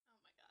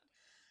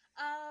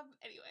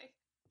Anyway,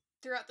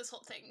 throughout this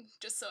whole thing,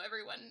 just so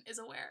everyone is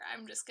aware,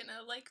 I'm just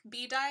gonna, like,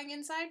 be dying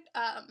inside.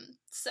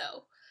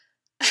 So.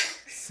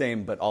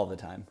 Same, but all the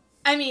time.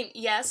 I mean,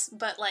 yes,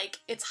 but, like,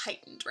 it's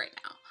heightened right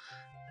now.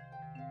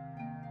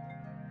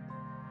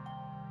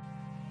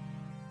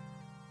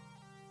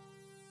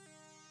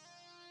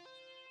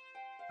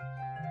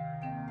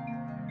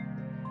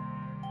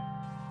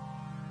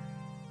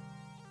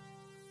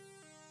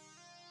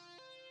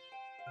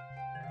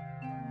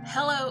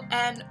 Hello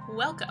and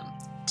welcome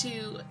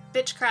to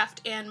Bitchcraft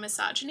and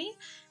Misogyny,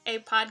 a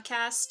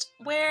podcast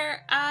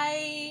where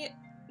I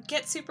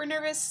get super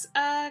nervous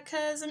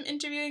because I'm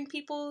interviewing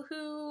people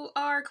who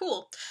are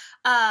cool.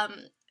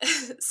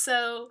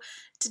 So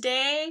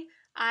today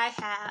I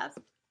have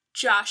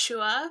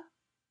Joshua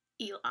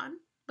Elon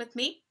with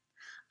me,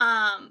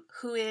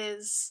 who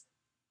is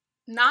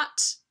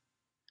not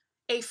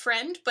a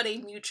friend but a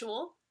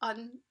mutual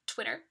on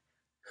Twitter,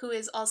 who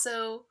is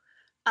also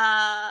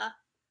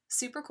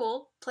super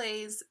cool,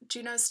 plays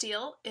Juno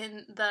Steele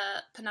in the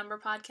Penumbra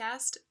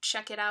podcast.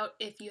 Check it out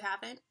if you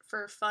haven't,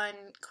 for fun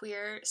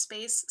queer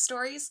space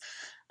stories.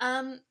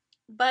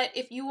 But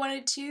if you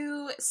wanted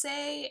to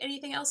say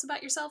anything else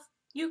about yourself,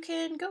 you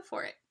can go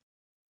for it.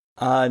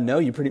 No,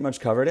 you pretty much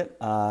covered it.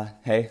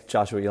 Hey,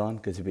 Joshua Elon,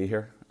 good to be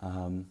here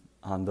on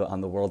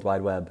the World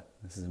Wide Web.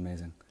 This is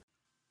amazing.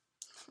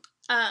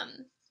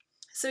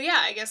 So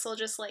yeah, I guess I'll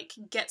just, like,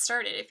 get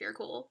started if you're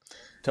cool.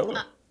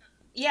 Totally.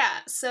 Yeah,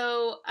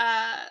 so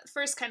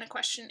first kind of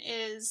question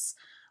is,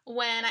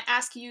 when I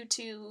ask you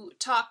to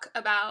talk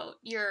about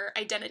your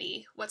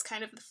identity, what's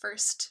kind of the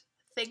first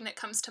thing that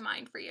comes to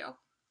mind for you?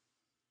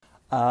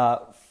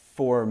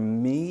 For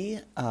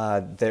me,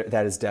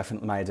 that is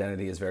definitely, my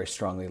identity is very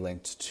strongly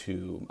linked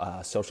to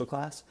social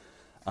class.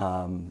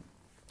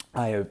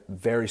 I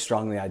very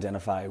strongly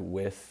identify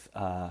with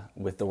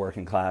the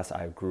working class.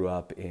 I grew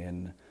up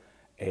in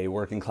a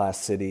working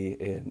class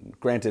city,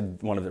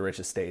 granted, one of the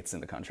richest states in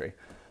the country.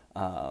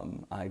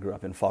 I grew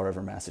up in Fall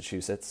River,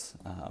 Massachusetts.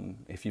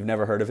 If you've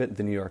never heard of it,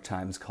 the New York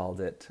Times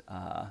called it,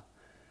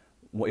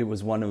 it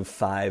was one of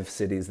 5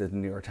 cities that the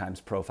New York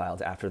Times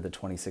profiled after the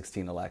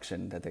 2016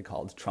 election that they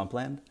called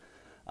Trumpland,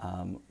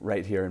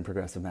 right here in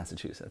progressive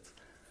Massachusetts.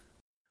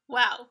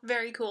 Wow,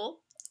 very cool.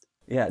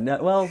 Yeah,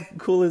 no, well,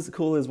 cool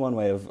is one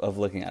way of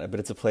looking at it, but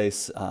it's a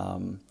place, I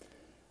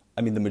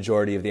mean, the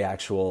majority of the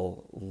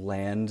actual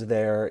land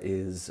there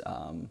is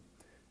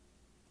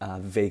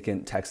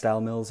vacant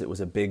textile mills. It was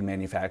a big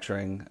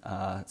manufacturing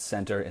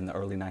center in the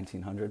early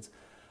 1900s.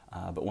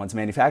 But once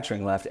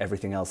manufacturing left,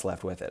 everything else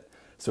left with it.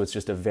 So it's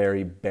just a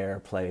very bare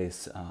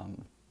place,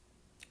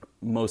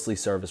 mostly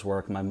service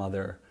work. My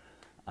mother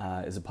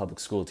is a public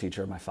school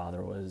teacher. My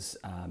father was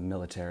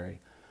military.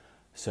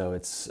 So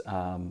it's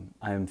I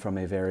am from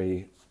a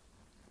very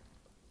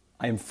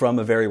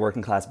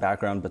working class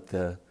background, but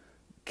the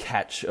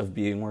catch of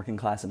being working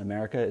class in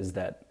America is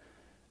that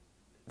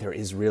there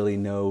is really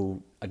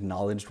no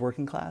acknowledged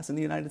working class in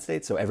the United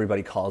States, so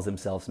everybody calls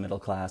themselves middle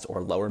class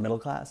or lower middle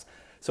class.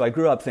 So I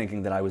grew up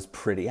thinking that I was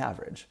pretty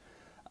average.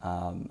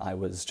 I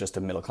was just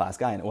a middle class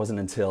guy, and it wasn't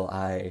until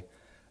I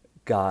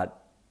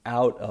got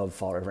out of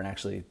Fall River, and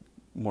actually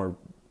more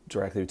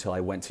directly until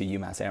I went to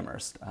UMass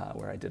Amherst,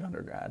 where I did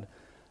undergrad,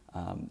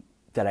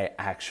 that I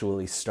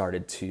actually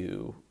started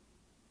to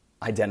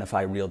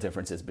identify real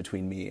differences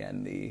between me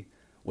and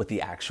what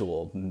the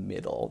actual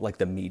middle, like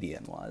the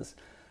median, was.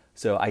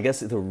 So I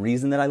guess the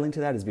reason that I link to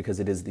that is because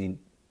it is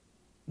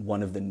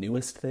one of the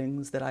newest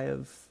things that I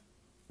have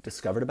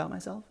discovered about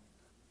myself.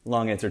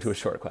 Long answer to a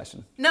short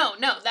question. No,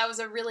 that was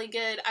a really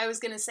good. I was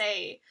gonna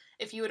say,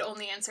 if you had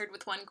only answered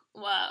with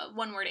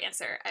one word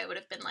answer, I would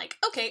have been like,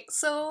 okay,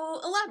 so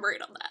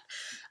elaborate on that.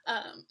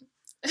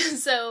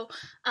 So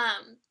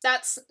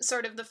that's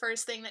sort of the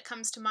first thing that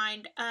comes to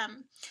mind.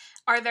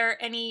 Are there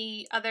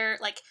any other,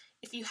 like,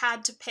 if you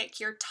had to pick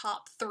your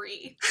top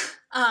 3,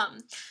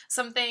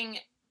 something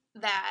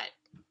that,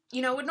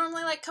 you know, would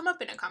normally, like, come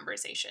up in a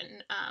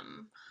conversation,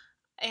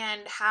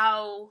 and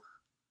how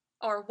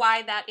or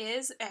why that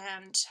is,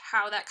 and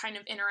how that kind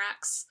of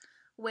interacts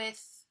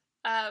with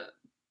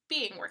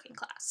being working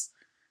class.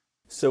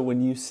 So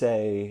when you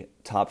say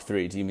top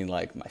 3, do you mean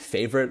like my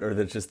favorite,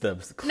 or just the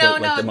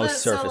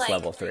most surface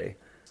level 3?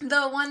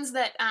 The ones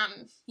that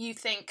you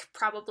think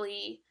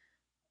probably,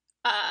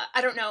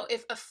 I don't know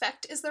if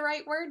affect is the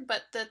right word,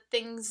 but the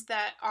things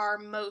that are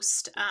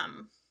most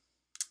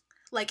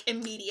like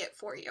immediate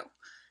for you,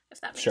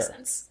 if that makes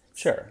sense.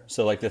 Sure.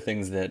 So like the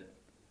things that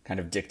kind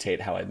of dictate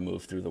how I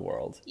move through the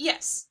world.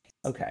 Yes.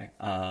 Okay.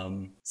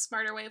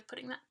 Smarter way of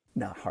putting that.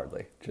 No,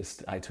 hardly.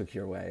 Just I took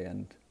your way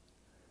and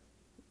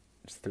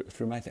just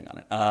threw my thing on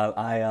it.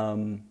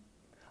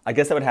 I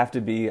guess that would have to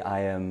be,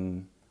 I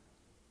am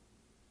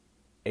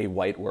a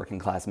white working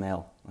class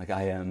male. Like,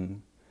 I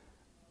am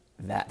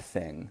that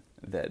thing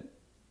that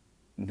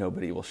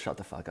nobody will shut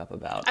the fuck up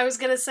about. I was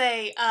gonna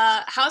say,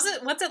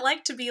 what's it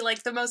like to be,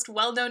 like, the most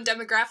well-known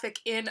demographic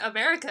in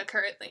America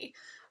currently?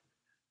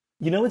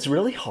 It's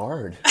really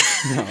hard.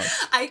 No.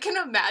 I can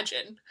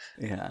imagine.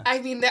 Yeah. I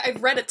mean,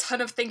 I've read a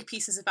ton of think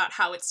pieces about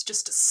how it's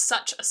just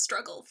such a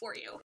struggle for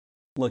you.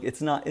 Look,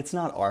 it's not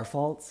our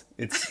fault.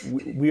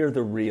 We are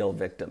the real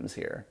victims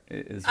here.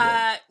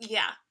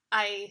 Yeah.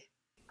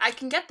 I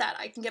can get that.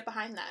 I can get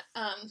behind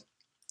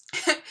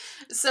that.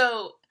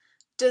 So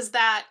does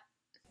that,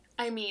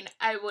 I mean,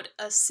 I would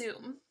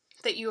assume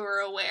that you are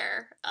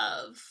aware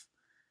of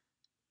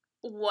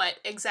what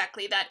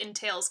exactly that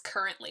entails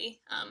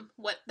currently,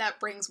 what that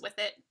brings with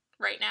it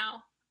right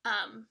now.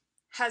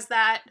 Has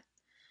that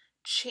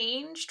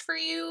changed for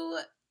you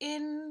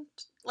in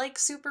like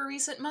super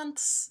recent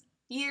months,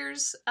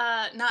 years?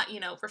 Not,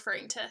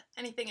 referring to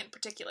anything in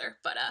particular,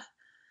 but,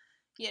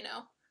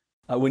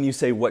 When you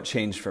say what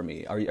changed for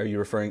me, are you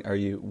referring,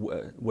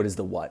 what is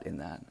the what in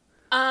that?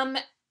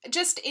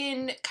 Just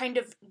in kind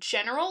of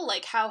general,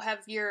 like how have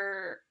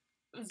your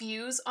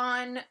views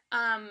on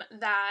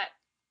that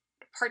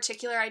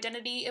particular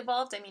identity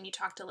evolved? I mean, you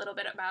talked a little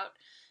bit about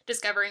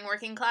discovering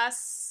working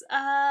class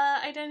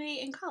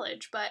identity in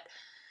college, but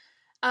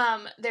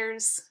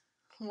there's,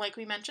 like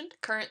we mentioned,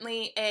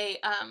 currently a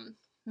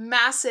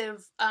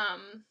massive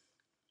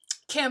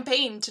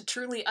campaign to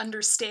truly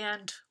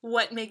understand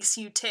what makes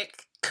you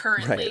tick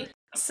currently. Right.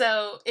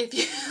 So if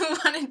you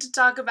wanted to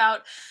talk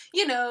about,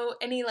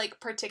 any like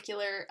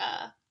particular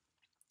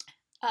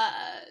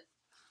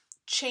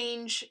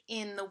change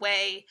in the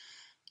way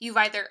you've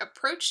either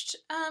approached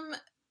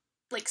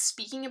like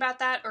speaking about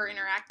that or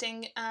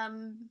interacting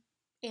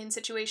in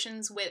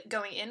situations with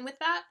going in with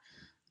that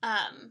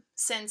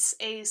since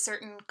a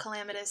certain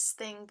calamitous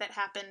thing that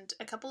happened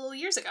a couple of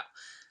years ago.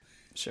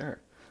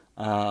 Sure.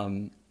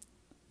 Well,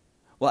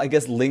 I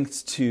guess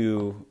linked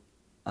to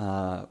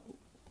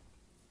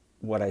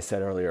what I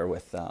said earlier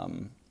with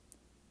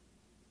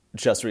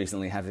just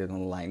recently having a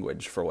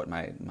language for what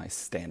my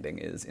standing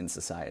is in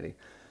society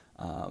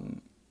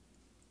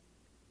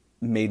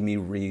made me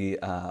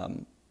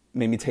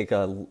take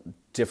a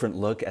different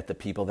look at the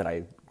people that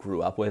I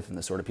grew up with and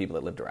the sort of people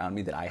that lived around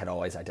me that I had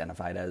always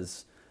identified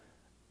as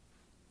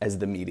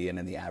the median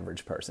and the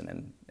average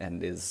person,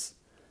 and is,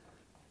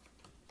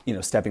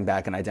 stepping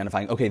back and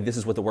identifying, okay, this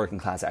is what the working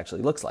class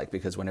actually looks like,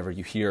 because whenever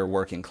you hear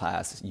working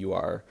class, you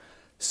are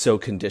so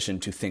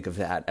conditioned to think of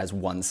that as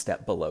one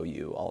step below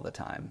you all the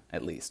time,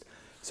 at least.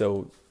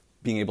 So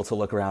being able to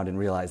look around and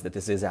realize that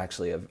this is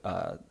actually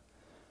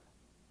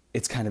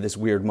it's kind of this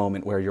weird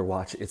moment where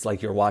it's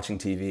like you're watching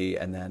TV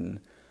and then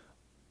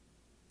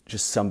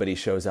just somebody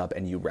shows up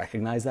and you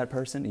recognize that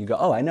person and you go,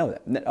 oh, I know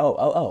that.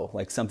 Oh,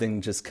 like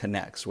something just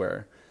connects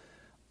where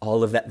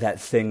all of that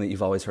thing that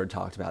you've always heard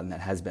talked about and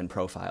that has been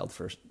profiled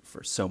for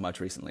so much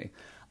recently.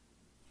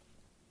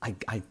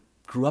 I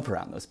grew up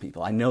around those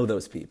people. I know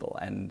those people,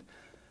 and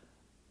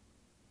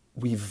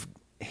we've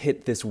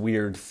hit this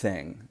weird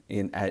thing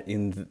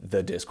in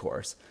the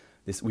discourse.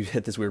 We've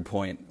hit this weird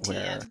point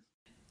where,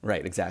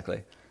 right,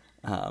 exactly.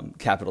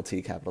 Capital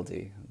T, capital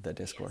D, the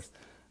discourse.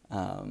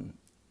 Yes.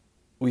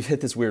 We've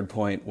hit this weird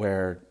point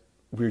where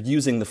we're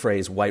using the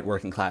phrase white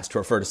working class to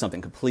refer to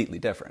something completely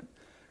different.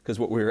 Because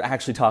what we're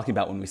actually talking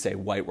about when we say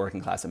white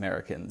working class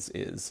Americans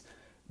is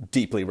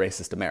deeply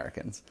racist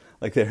Americans.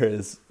 Like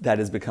that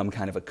has become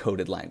kind of a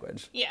coded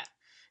language. Yeah.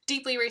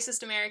 Deeply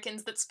racist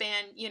Americans that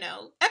span,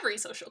 every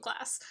social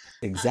class.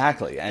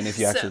 Exactly. And if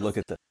you actually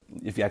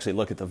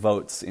look at the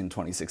votes in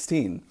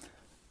 2016,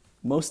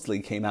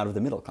 mostly came out of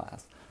the middle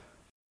class.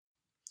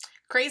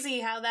 Crazy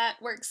how that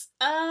works.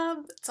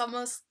 It's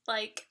almost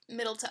like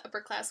middle to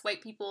upper class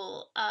white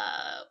people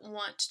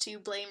want to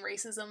blame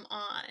racism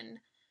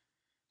on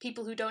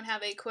people who don't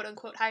have a quote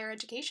unquote higher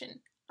education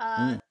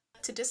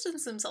to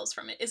distance themselves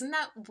from it. Isn't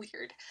that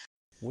weird?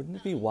 Wouldn't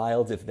it be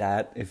wild if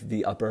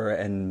the upper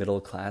and middle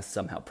class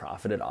somehow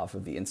profited off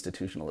of the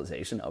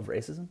institutionalization of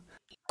racism?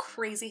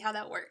 Crazy how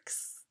that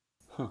works.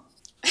 Huh.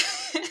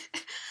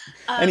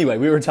 Anyway,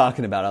 we were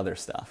talking about other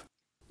stuff.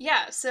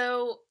 Yeah,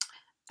 so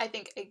I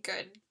think a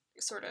good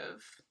sort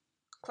of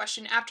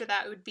question after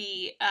that would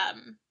be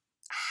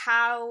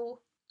how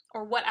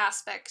or what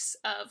aspects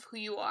of who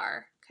you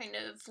are kind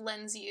of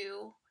lends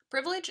you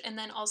privilege, and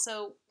then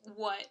also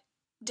what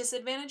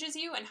disadvantages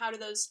you, and how do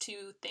those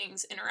two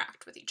things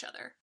interact with each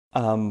other?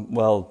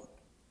 Well,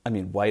 I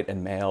mean, white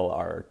and male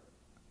are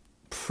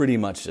pretty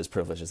much as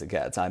privileged as it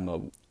gets.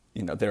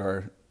 There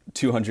are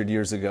 200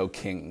 years ago,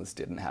 kings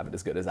didn't have it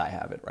as good as I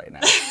have it right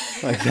now.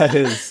 Like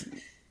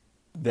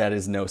that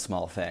is no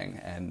small thing.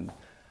 And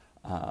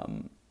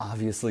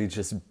obviously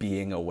just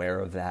being aware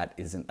of that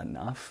isn't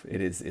enough.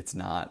 It's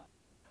not,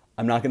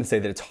 I'm not going to say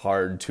that it's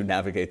hard to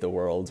navigate the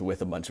world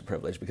with a bunch of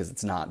privilege, because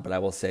it's not, but I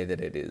will say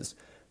that it is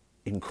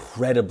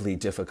incredibly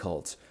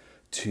difficult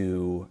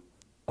to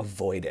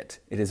avoid it.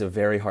 It is a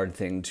very hard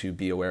thing to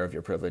be aware of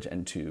your privilege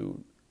and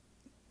to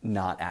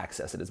not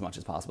access it as much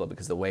as possible,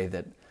 because the way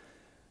that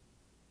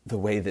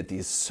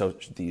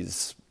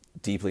these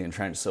deeply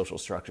entrenched social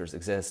structures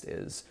exist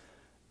is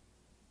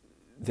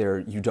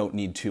you don't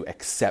need to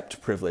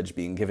accept privilege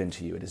being given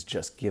to you. It is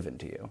just given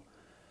to you.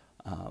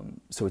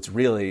 So it's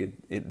really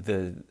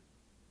the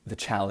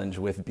challenge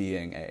with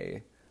being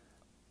a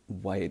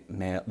white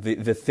male,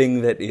 the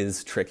thing that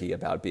is tricky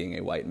about being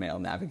a white male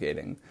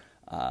navigating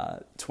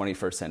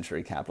 21st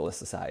century capitalist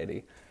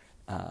society,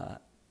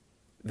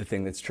 the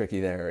thing that's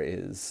tricky there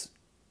is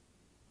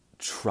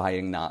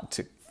trying not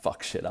to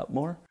fuck shit up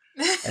more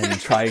and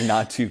trying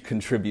not to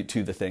contribute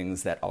to the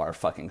things that are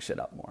fucking shit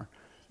up more.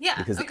 Yeah.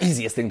 Because the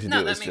easiest thing to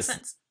do is just...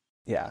 sense.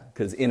 Yeah,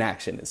 because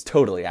inaction is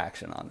totally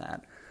action on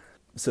that.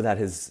 So that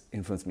has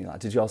influenced me a lot.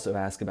 Did you also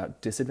ask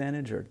about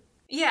disadvantage or...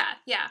 Yeah.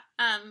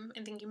 I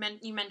think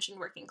you mentioned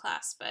working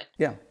class, but...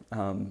 Yeah.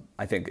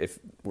 I think if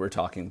we're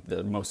talking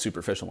the most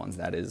superficial ones,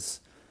 that is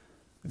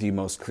the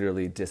most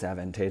clearly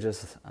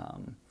disadvantageous.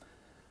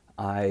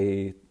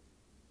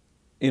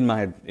 In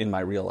my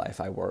real life,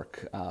 I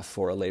work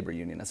for a labor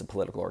union as a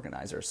political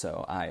organizer.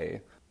 So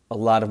a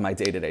lot of my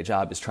day-to-day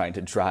job is trying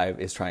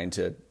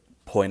to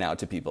point out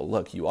to people,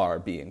 look, you are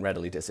being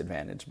readily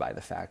disadvantaged by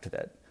the fact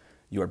that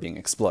you are being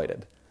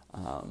exploited.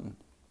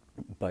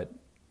 But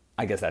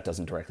I guess that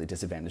doesn't directly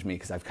disadvantage me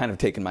because I've kind of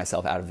taken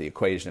myself out of the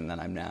equation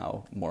and I'm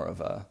now more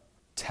of a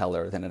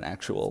teller than an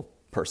actual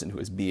person who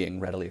is being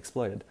readily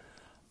exploited.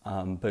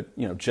 But,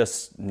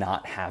 just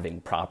not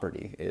having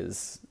property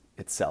is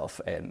itself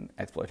an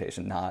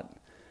exploitation. I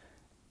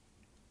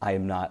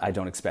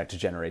don't expect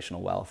generational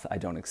wealth. I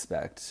don't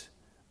expect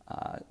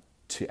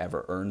to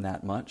ever earn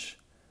that much.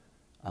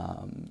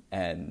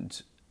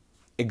 And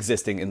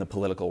existing in the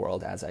political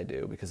world as I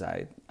do, because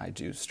I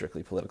do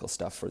strictly political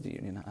stuff for the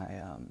union,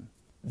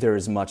 there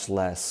is much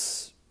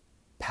less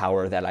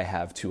power that I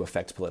have to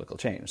affect political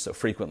change. So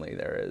frequently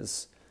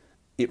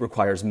it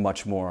requires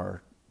much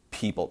more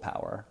people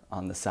power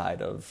on the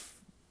side of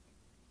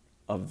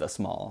the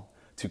small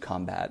to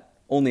combat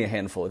only a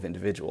handful of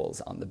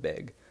individuals on the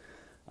big.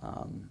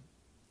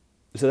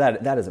 So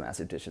that is a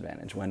massive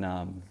disadvantage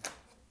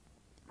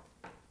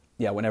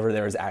whenever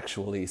there is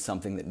actually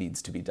something that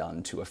needs to be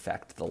done to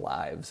affect the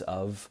lives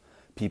of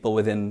people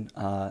within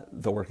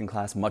the working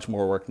class, much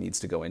more work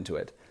needs to go into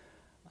it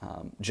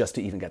just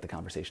to even get the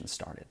conversation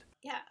started.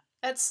 Yeah,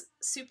 that's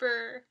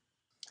super...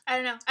 I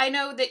don't know. I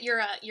know that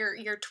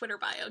your Twitter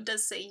bio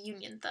does say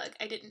union thug.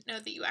 I didn't know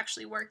that you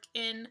actually work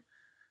in,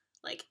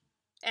 like,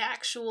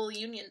 actual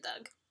union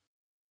thug.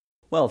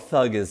 Well,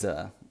 thug is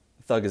a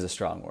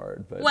strong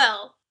word, but...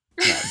 Well...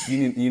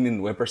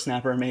 union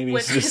whippersnapper, maybe?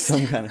 It's just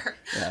some kind of...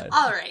 Yeah,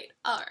 all right.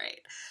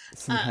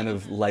 Some kind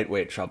of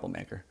lightweight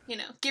troublemaker.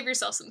 Give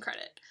yourself some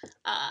credit.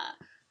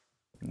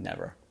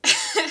 Never.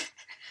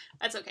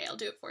 That's okay, I'll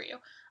do it for you.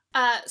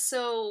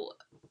 So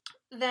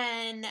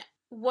then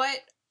what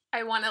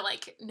I want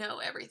to know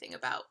everything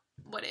about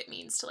what it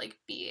means to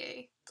be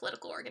a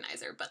political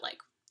organizer, but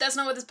that's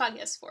not what this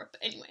podcast is for.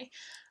 But anyway,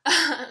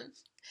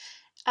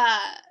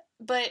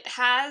 but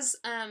has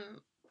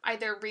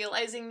either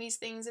realizing these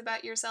things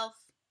about yourself,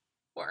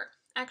 or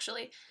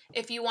actually,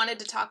 if you wanted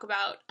to talk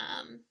about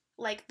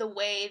the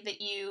way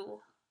that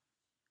you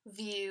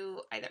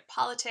view either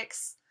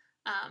politics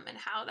and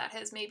how that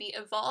has maybe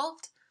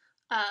evolved,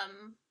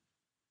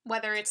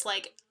 whether it's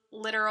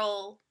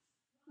literal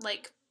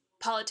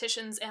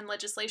politicians and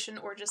legislation,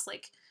 or just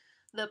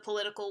the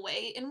political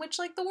way in which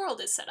the world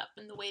is set up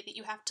and the way that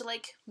you have to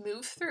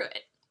move through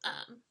it.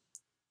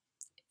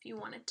 If you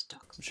wanted to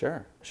talk.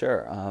 Sure.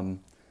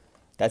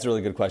 That's a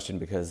really good question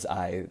because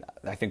I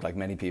think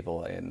many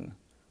people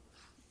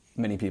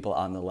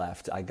on the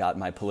left, I got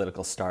my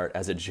political start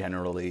as a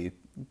generally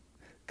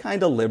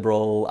kind of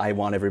liberal, I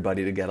want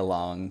everybody to get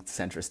along,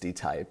 centrist-y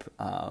type.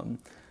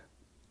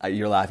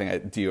 You're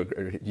laughing. Do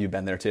you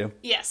been there too?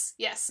 Yes.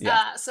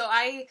 Yeah. So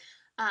I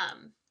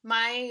am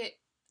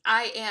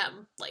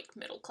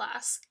middle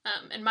class,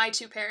 and my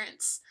two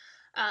parents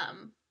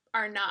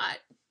are not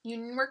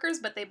union workers,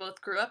 but they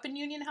both grew up in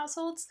union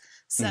households.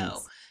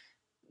 So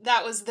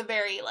that was the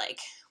very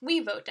we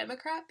vote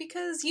Democrat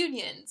because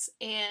unions,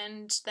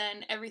 and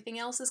then everything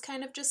else is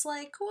kind of just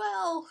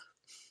well,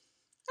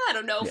 I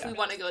don't know if we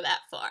want to go that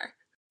far.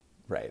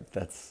 Right.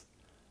 That's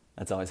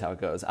always how it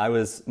goes.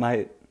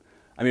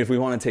 If we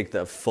want to take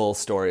the full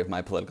story of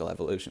my political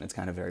evolution, it's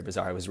kind of very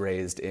bizarre. I was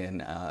raised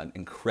in an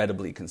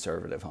incredibly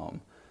conservative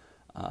home,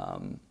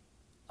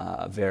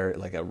 very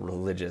a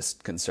religious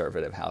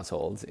conservative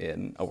household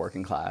in a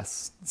working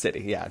class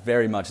city. Yeah,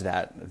 very much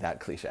that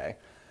cliche.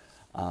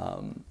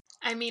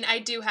 I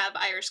do have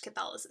Irish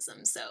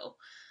Catholicism, so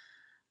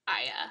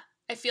I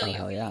feel you.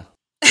 Hell yeah.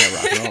 Yeah,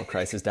 rock and roll.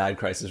 Christ has died,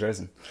 Christ has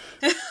risen.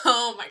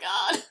 Oh my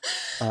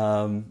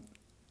God.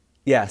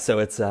 So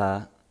it's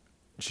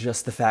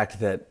just the fact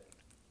that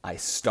I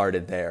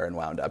started there and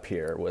wound up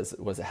here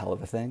was a hell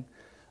of a thing.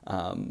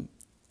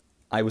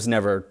 I was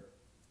never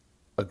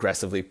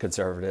aggressively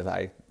conservative.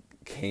 I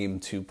came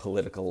to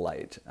political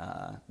light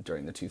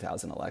during the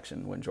 2000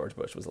 election when George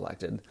Bush was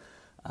elected,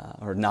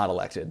 or not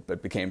elected,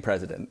 but became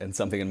president. And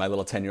something in my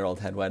little 10-year-old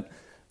head went,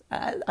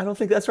 I don't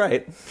think that's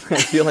right.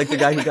 I feel like the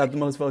guy who got the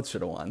most votes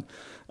should have won.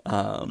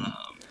 I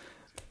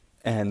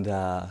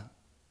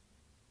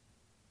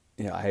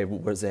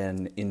was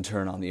an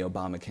intern on the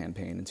Obama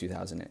campaign in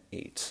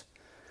 2008.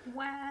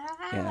 Wow.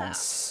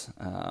 Yes.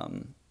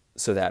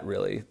 So that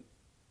really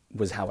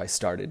was how I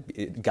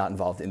got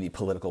involved in the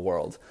political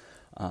world.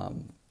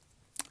 And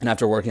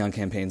after working on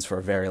campaigns for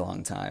a very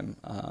long time,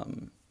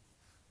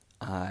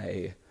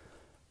 I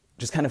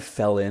just kind of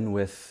fell in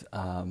with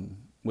the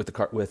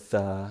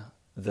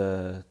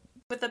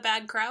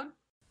bad crowd.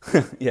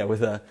 yeah,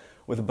 with a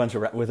bunch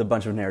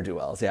of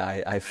ne'er-do-wells.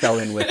 Yeah, I fell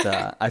in with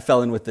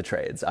the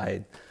trades.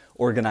 I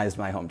organized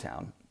my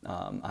hometown.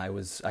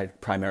 I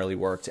primarily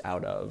worked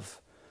out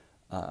of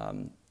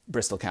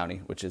Bristol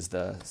County, which is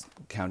the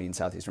county in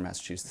southeastern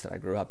Massachusetts that I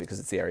grew up, because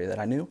it's the area that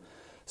I knew.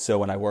 So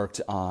when I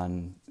worked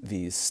on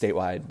these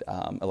statewide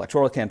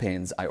electoral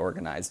campaigns, I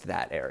organized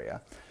that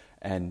area.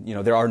 And, you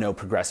know, there are no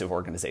progressive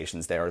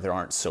organizations there. There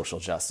aren't social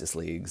justice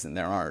leagues, and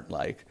there aren't,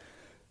 like,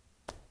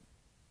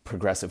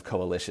 progressive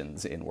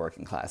coalitions in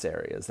working class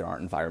areas. There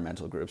aren't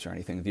environmental groups or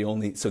anything. The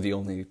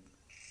only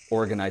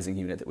organizing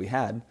unit that we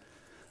had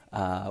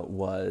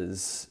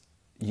was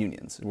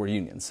unions.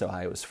 So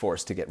I was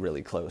forced to get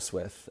really close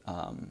with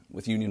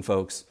union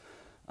folks.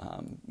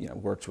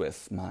 Worked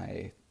with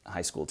my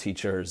high school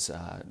teachers,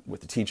 with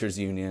the teachers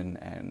union,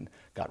 and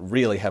got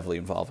really heavily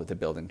involved with the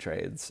building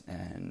trades.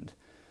 And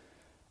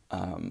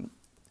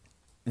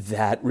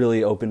that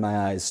really opened my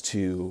eyes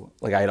to,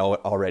 like, I had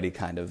already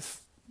kind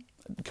of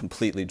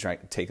completely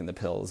taken the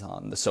pills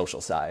on the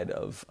social side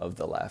of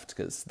the left,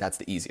 because that's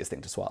the easiest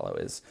thing to swallow,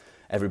 is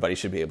everybody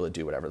should be able to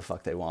do whatever the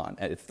fuck they want,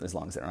 as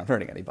long as they're not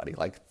hurting anybody.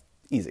 Like,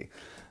 easy.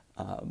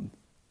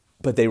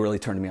 But they really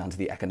turned me on to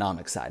the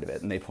economic side of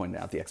it, and they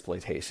pointed out the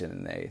exploitation,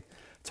 and they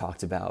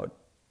talked about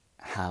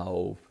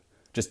how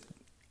just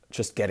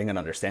getting an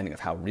understanding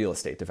of how real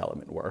estate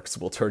development works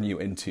will turn you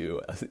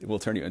into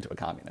a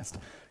communist,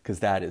 because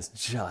that is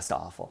just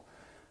awful.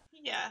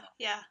 Yeah.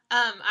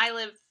 I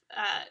live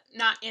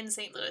not in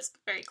St. Louis,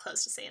 but very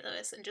close to St.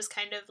 Louis, and just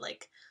kind of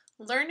like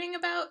learning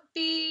about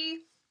the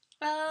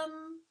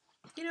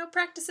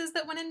practices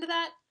that went into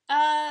that.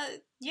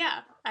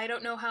 I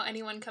don't know how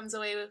anyone comes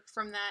away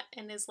from that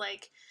and is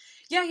like,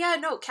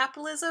 no,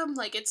 capitalism,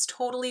 like, it's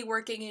totally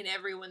working in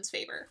everyone's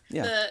favor.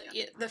 Yeah.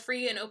 The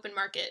free and open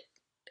market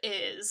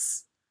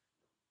is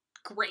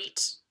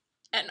great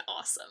and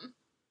awesome.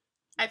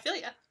 I feel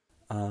ya.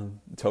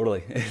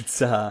 Totally.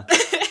 It's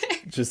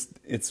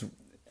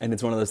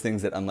it's one of those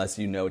things that unless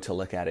you know to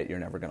look at it, you're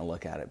never going to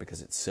look at it,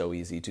 because it's so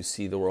easy to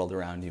see the world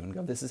around you and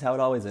go, this is how it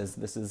always is.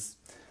 This is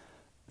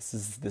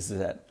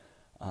it.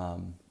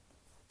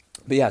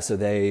 But yeah, so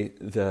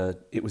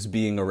it was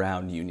being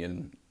around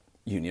union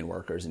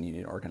workers and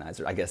union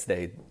organizers. I guess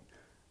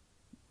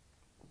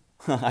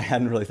I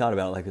hadn't really thought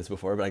about it like this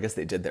before, but I guess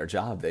they did their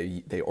job.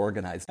 They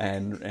organized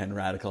and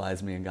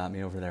radicalized me and got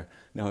me over there.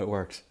 No, it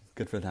worked.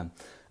 Good for them.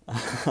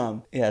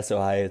 So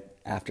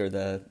after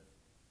the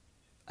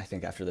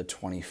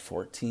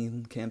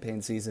 2014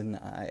 campaign season,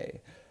 I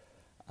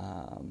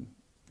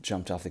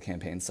jumped off the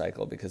campaign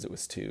cycle because it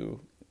was too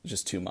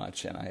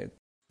much, and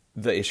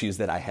the issues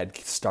that I had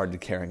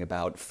started caring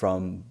about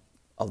from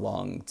a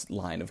long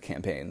line of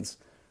campaigns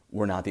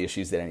were not the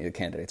issues that any of the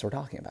candidates were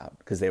talking about,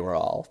 because they were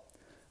all,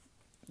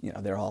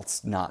 they're all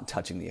not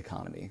touching the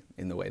economy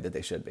in the way that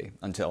they should be,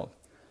 until,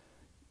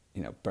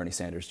 Bernie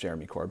Sanders,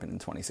 Jeremy Corbyn in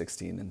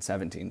 2016 and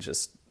 2017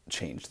 just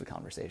changed the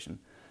conversation.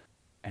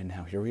 And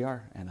now here we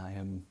are,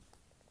 and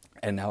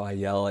now I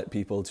yell at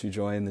people to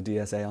join the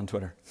DSA on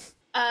Twitter.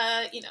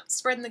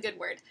 Spreading the good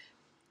word.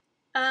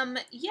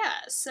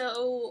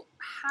 So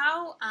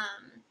how,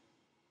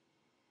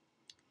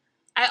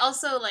 I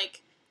also,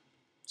 like,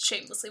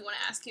 shamelessly want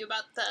to ask you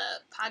about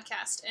the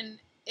podcast, and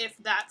if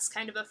that's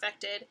kind of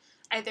affected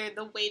either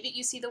the way that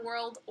you see the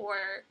world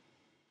or,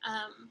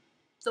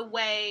 the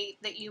way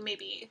that you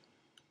maybe,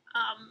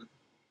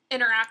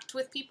 interact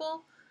with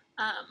people.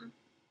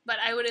 But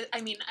I would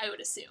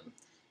assume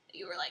that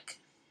you were, like,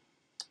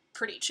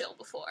 pretty chill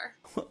before.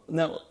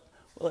 No.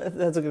 Well,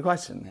 that's a good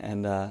question.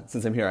 And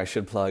since I'm here, I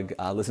should plug,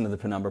 listen to the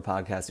Penumbra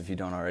podcast if you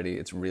don't already.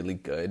 It's really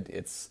good.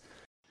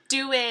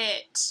 Do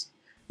it.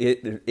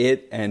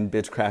 It and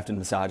Bitchcraft and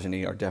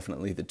Misogyny are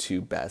definitely the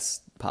two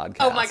best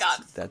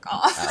podcasts that's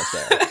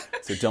out there.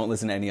 So don't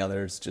listen to any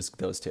others, just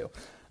those two.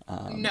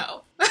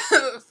 No.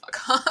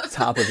 Fuck off.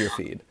 Top of your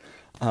feed.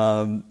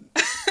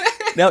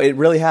 No, it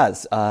really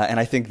has. And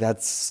I think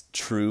that's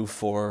true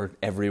for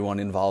everyone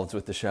involved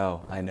with the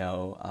show. I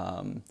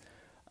know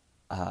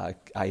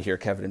I hear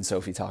Kevin and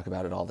Sophie talk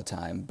about it all the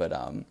time, but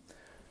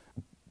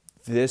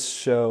this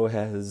show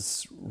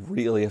has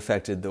really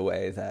affected the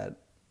way that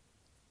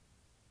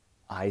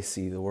I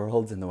see the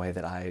world, and the way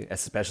that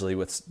especially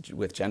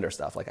with gender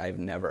stuff. Like, I've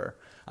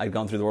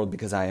gone through the world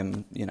because I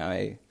am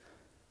a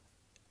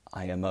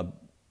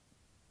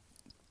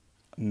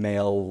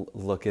male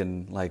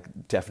looking,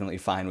 like, definitely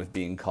fine with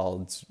being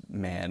called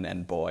man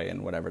and boy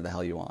and whatever the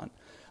hell you want.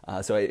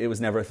 So it was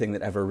never a thing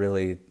that ever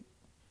really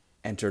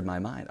entered my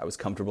mind. I was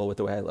comfortable with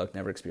the way I looked,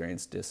 never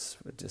experienced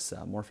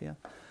dysmorphia,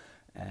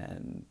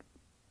 and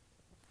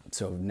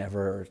so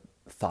never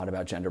thought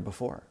about gender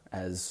before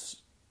as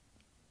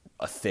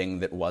a thing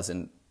that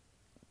wasn't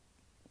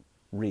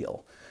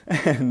real.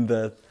 And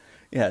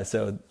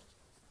so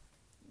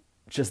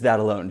just that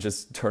alone,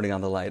 just turning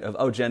on the light of,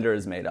 oh, gender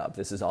is made up.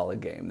 This is all a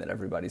game that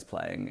everybody's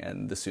playing,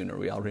 and the sooner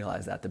we all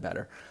realize that, the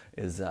better.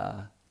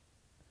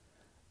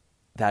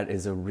 That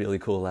is a really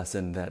cool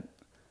lesson that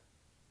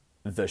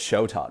the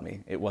show taught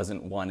me. It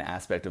wasn't one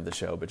aspect of the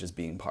show, but just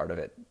being part of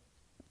it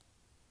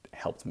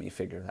helped me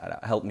figure that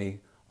out, helped me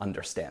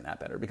understand that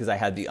better, because I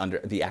had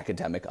the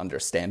academic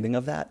understanding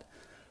of that,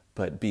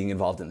 but being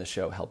involved in the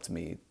show helped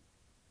me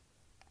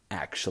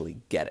actually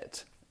get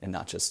it and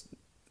not just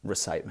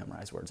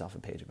memorize words off a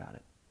page about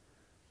it.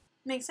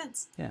 Makes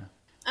sense. Yeah.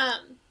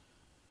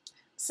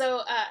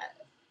 So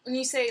when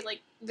you say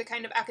like the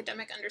kind of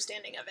academic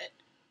understanding of it,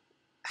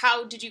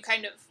 how did you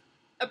kind of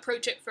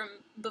approach it from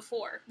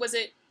before? Was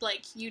it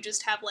like you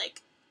just have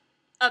like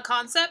a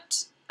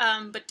concept,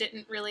 but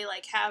didn't really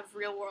like have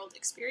real world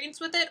experience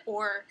with it?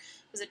 Or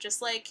was it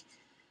just like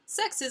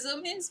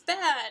sexism is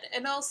bad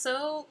and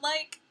also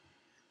like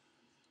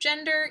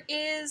gender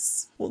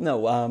is... Well,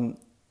 no,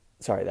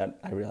 sorry, that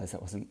I realized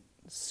that wasn't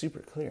super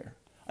clear.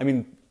 I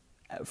mean,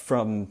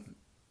 from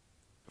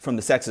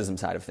the sexism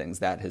side of things,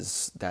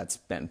 that's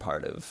been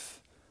part of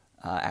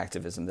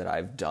activism that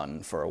I've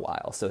done for a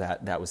while, so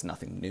that was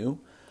nothing new.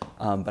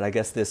 But I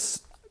guess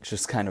this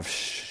just kind of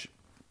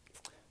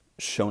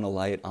shone a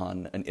light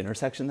on an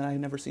intersection that I had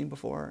never seen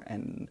before,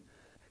 and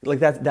like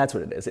that's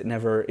what it is.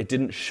 It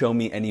didn't show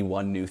me any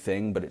one new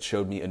thing, but it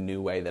showed me a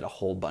new way that a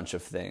whole bunch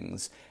of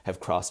things have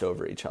crossed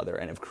over each other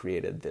and have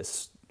created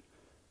this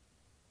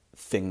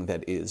thing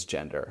that is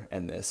gender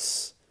and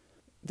this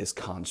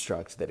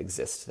construct that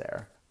exists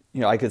there.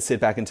 You know, I could sit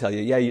back and tell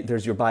you, yeah,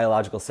 there's your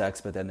biological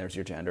sex, but then there's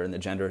your gender, and the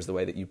gender is the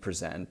way that you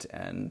present,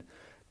 and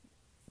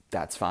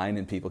that's fine,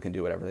 and people can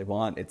do whatever they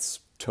want. It's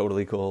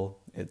totally cool.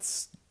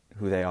 It's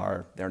who they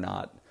are. They're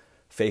not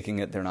faking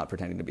it. They're not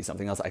pretending to be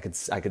something else. I could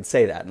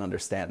say that and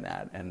understand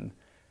that, and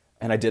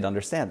I did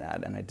understand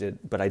that,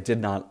 but I did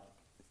not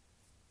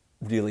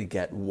really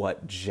get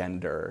what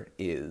gender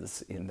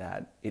is, in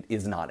that it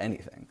is not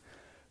anything.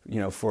 You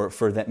know, for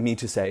me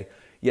to say,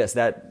 yes,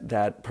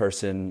 that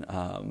person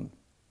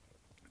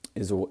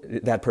is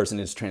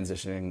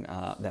transitioning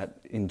that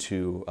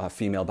into a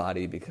female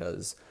body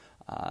because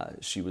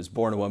she was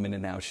born a woman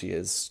and now she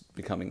is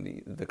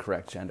becoming the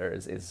correct gender,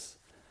 is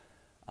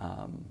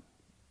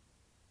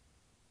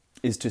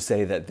to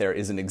say that there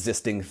is an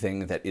existing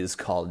thing that is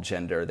called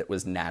gender that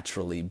was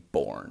naturally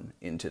born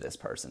into this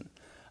person,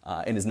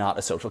 and is not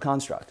a social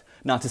construct.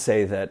 Not to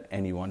say that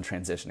anyone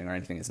transitioning or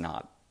anything is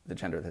not the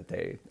gender that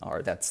they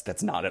are.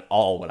 That's not at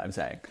all what I'm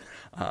saying.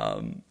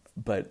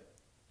 But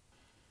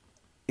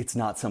it's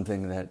not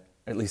something that,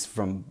 at least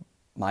from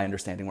my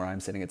understanding where I'm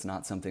sitting, it's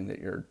not something that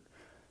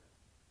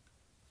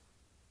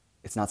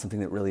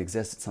really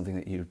exists. It's something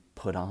that you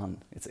put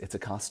on. It's a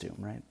costume,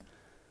 right?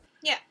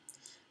 Yeah.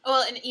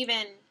 Well, and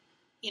even,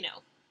 you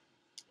know,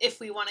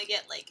 if we want to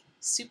get like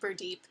super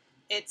deep,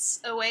 it's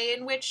a way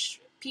in which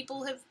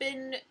people have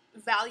been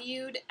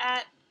valued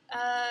at,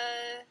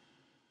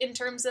 in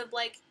terms of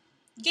like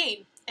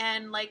gain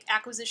and like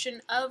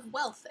acquisition of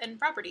wealth and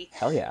property.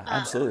 Hell yeah,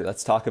 absolutely.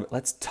 Let's talk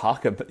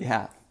about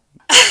yeah.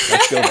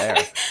 Let's go there.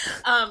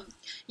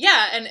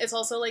 Yeah, and it's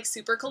also like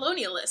super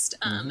colonialist,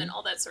 and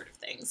all that sort of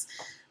things.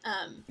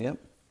 Yep.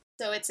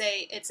 So it's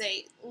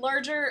a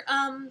larger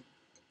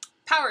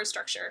power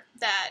structure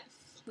that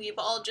we've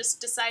all just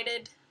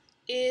decided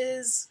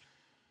is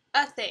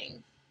a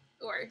thing,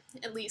 or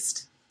at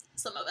least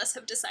some of us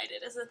have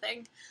decided is a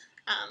thing.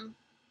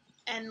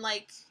 And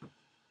like,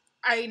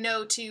 I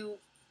know too,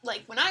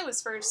 like when I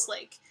first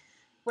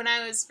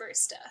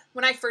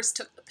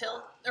took the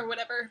pill, or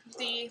whatever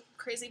the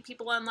crazy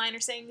people online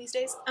are saying these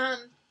days,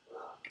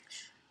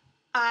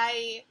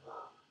 I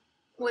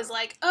was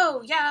like,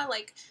 oh yeah,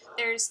 like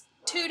there's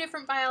two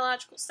different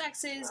biological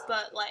sexes,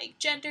 but like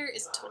gender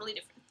is a totally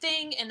different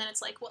thing. And then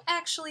it's like, well,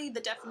 actually the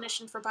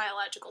definition for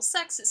biological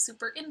sex is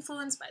super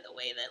influenced by the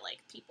way that like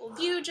people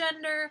view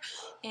gender,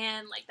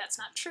 and like that's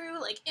not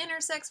true. Like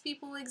intersex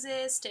people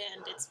exist,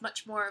 and it's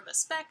much more of a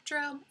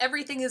spectrum.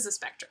 Everything is a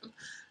spectrum.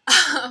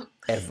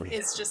 Everything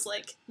is just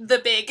like the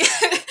big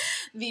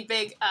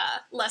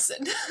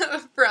lesson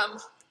from,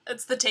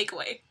 it's the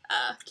takeaway,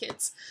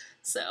 kids.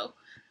 So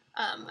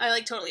I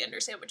like totally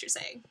understand what you're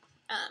saying.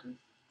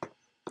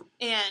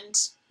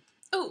 And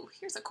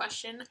here's a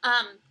question.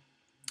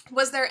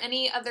 Was there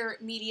any other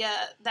media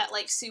that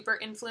like super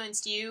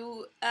influenced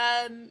you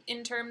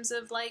in terms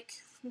of like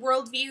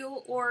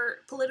worldview or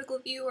political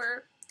view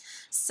or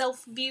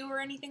self-view or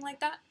anything like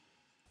that?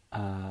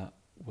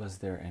 Was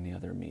there any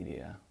other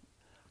media?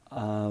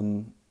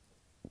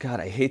 God,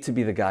 I hate to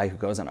be the guy who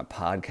goes on a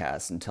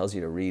podcast and tells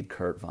you to read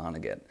Kurt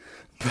Vonnegut.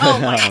 But, oh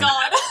my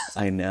God.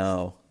 I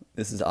know.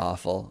 This is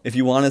awful. If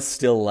you want to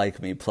still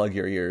like me, plug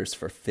your ears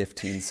for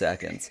 15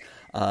 seconds.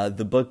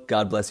 The book,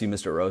 God Bless You,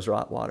 Mr.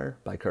 Rosewater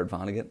by Kurt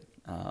Vonnegut,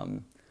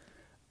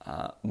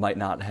 might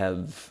not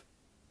have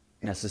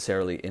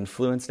necessarily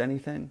influenced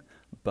anything,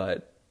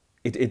 but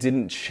it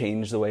didn't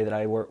change the way that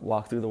I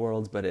walk through the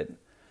world, but it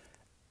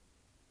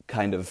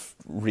kind of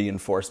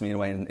reinforced me in a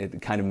way, and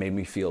it kind of made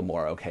me feel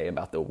more okay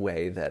about the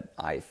way that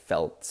I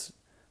felt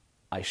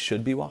I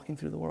should be walking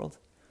through the world.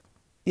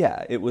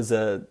 Yeah, it was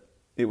a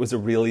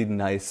really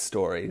nice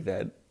story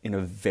that, in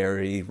a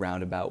very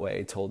roundabout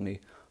way, told me,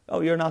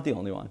 oh, you're not the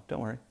only one.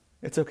 Don't worry.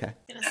 It's okay.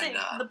 I'm gonna say,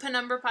 the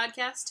Penumbra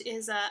podcast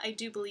is, I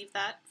do believe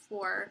that,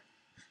 for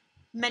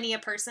many a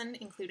person,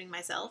 including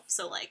myself.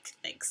 So, like,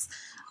 thanks.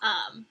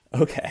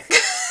 Okay.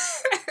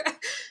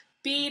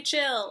 Be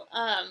chill.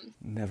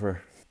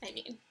 Never. I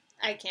mean,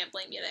 I can't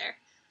blame you there.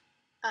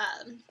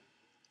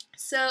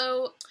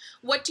 So,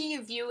 what do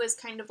you view as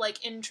kind of,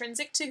 like,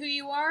 intrinsic to who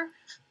you are?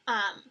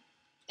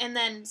 And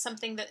then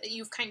something that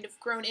you've kind of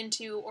grown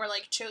into or,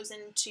 like,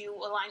 chosen to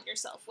align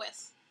yourself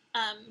with,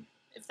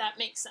 if that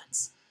makes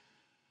sense.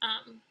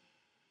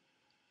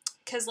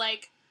 'Cause,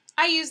 like,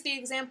 I use the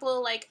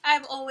example, like,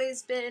 I've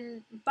always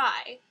been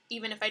bi,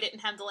 even if I didn't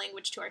have the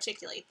language to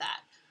articulate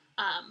that.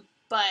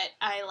 But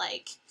I,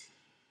 like,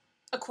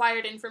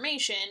 acquired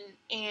information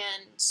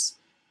and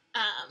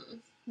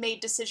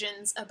made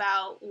decisions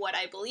about what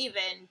I believe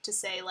in to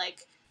say,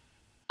 like,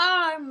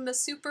 oh, I'm a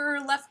super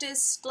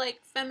leftist,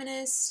 like,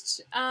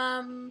 feminist,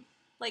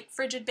 like,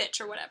 frigid bitch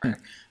or whatever.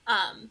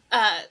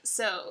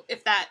 So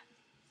if that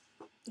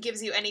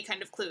gives you any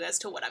kind of clue as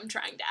to what I'm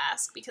trying to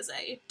ask, because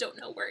I don't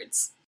know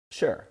words.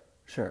 Sure.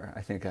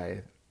 I think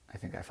I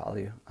follow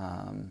you.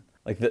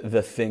 Like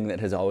the thing that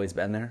has always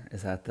been there,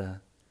 is that the...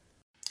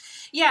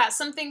 Yeah,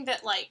 something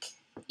that, like,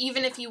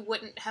 even if you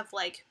wouldn't have,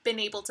 like, been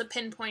able to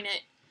pinpoint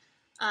it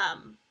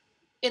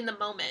in the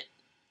moment,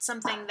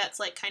 something that's,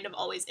 like, kind of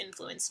always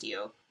influenced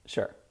you.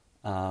 Sure.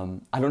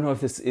 I don't know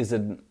if this is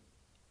an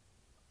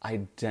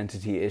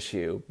identity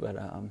issue, but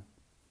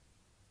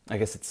I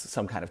guess it's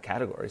some kind of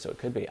category, so it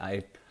could be.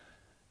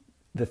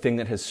 The thing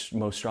that has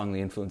most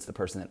strongly influenced the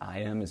person that I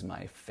am is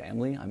my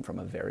family. I'm from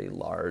a very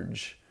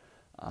large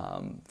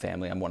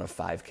family. I'm one of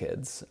 5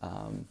 kids.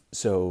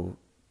 So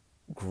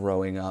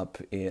growing up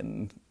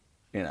in,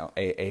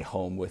 a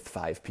home with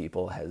 5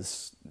 people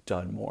has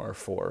done more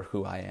for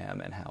who I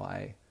am and how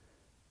I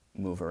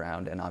move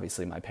around. And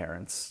obviously my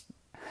parents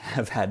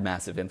have had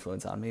massive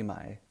influence on me.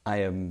 I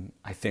am,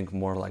 I think,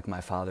 more like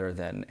my father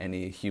than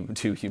any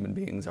two human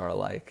beings are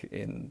alike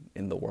in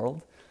the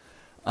world.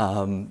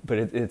 But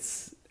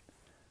it's,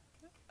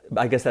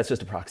 I guess that's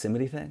just a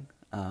proximity thing,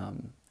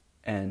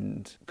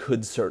 and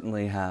could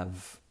certainly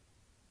have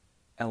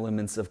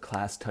elements of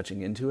class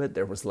touching into it.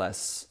 There was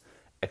less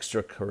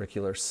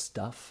extracurricular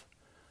stuff.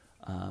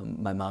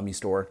 My mom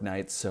used to work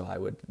nights,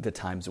 so the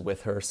times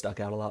with her stuck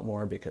out a lot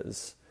more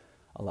because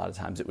a lot of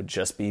times it would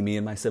just be me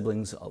and my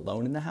siblings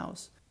alone in the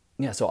house.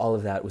 Yeah, so all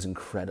of that was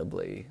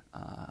incredibly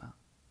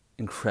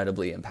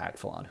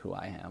impactful on who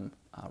I am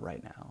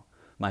right now.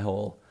 My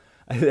whole,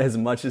 as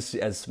much as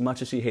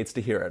she hates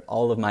to hear it,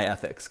 all of my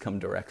ethics come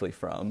directly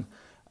from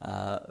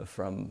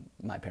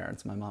my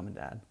parents, my mom and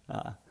dad.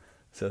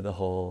 So the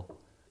whole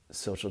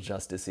social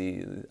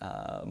justice-y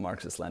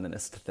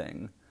Marxist-Leninist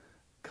thing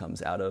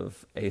comes out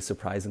of a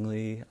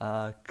surprisingly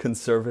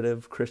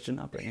conservative Christian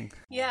upbringing.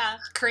 Yeah,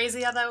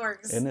 crazy how that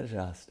works. Isn't it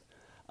just?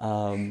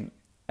 And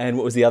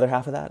what was the other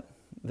half of that?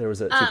 There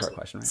was a two-part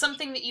question, right?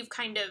 Something that you've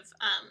kind of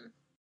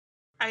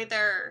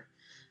either,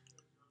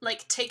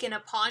 like, taken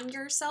upon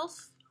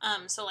yourself,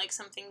 so, like,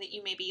 something that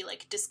you maybe,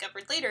 like,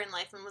 discovered later in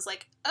life and was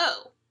like,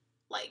 oh,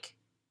 like,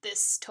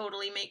 this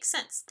totally makes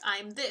sense.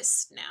 I'm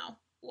this now.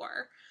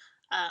 Or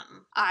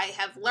I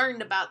have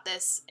learned about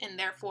this and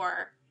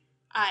therefore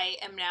I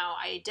am now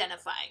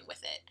identifying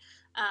with it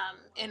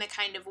in a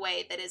kind of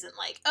way that isn't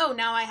like, oh,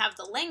 now I have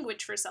the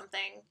language for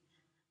something.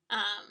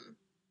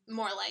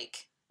 More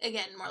like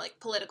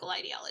political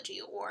ideology,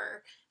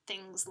 or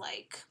things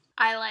like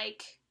I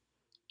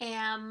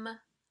am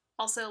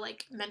also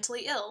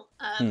mentally ill,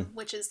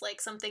 which is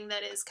like something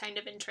that is kind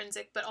of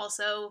intrinsic, but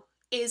also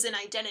is an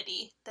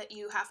identity that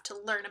you have to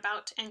learn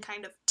about and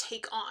kind of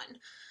take on.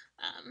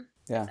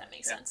 If that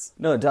makes sense.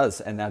 No, it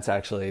does, and that's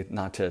actually,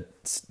 not to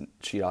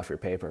cheat off your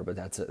paper, but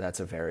that's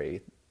a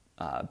very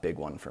big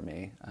one for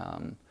me.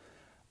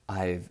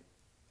 I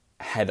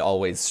had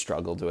always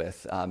struggled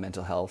with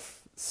mental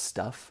health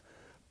stuff,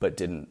 but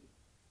didn't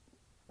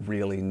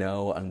really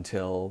know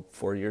until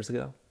 4 years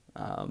ago.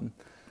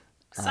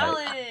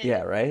 Solid.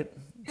 Yeah, right?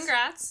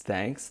 Congrats.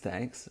 Thanks.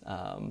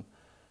 I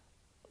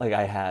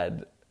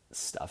had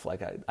stuff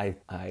I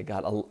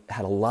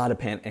had a lot of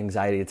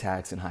anxiety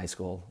attacks in high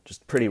school,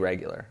 just pretty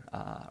regular,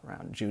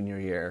 around junior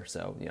year,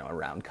 so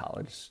around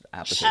college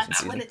application That's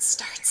season. when it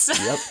starts.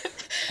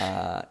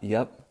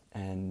 Yep.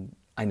 And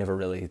I never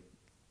really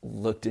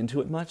looked into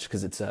it much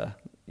because it's a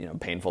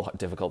painful,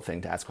 difficult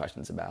thing to ask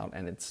questions about,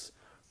 and it's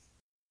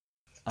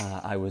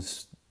I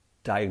was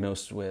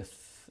diagnosed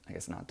with, I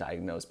guess not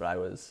diagnosed,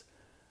 but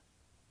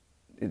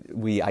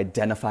we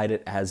identified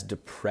it as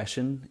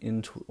depression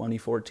in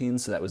 2014,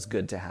 so that was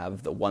good to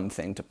have the one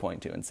thing to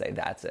point to and say,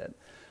 that's it.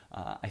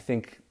 I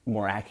think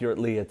more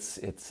accurately it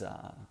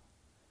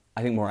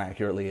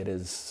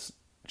is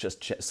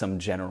just some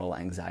general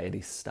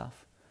anxiety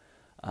stuff.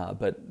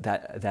 But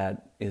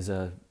that is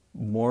a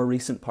more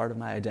recent part of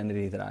my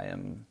identity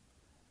that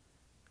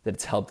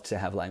it's helped to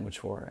have language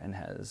for and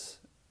has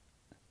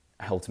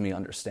helped me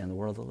understand the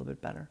world a little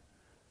bit better.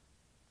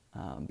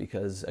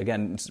 Because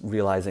again, it's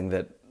realizing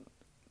that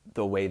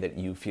the way that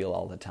you feel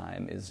all the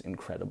time is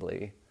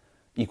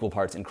equal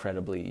parts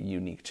incredibly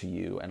unique to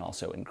you, and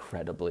also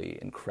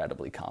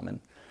incredibly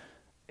common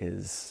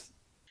is.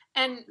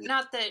 And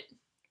not that,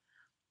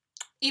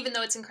 even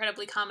though it's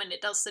incredibly common,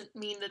 it doesn't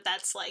mean that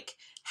that's like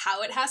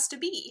how it has to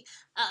be,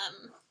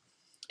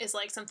 is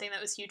like something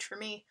that was huge for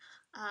me.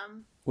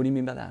 What do you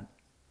mean by that?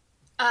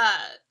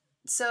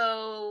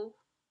 So,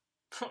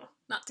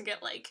 not to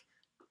get like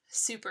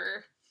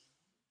super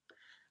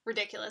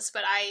ridiculous,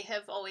 but I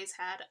have always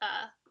had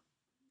a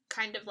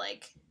kind of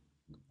like,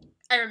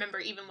 I remember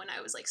even when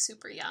I was like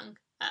super young,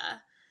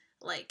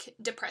 like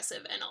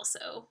depressive, and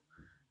also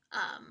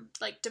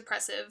like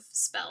depressive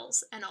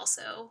spells, and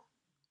also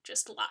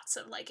just lots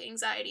of like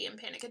anxiety and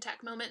panic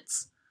attack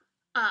moments.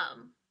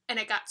 And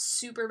it got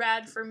super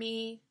bad for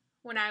me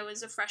when I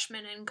was a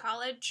freshman in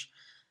college.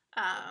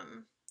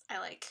 I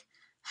like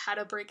had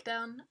a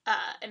breakdown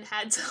and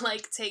had to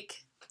like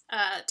take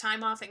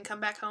time off and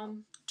come back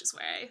home, which is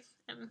where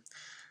I am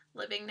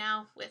living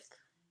now with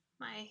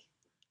my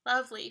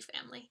lovely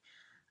family.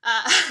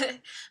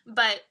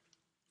 But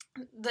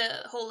the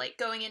whole like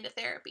going into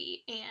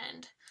therapy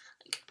and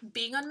like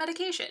being on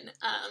medication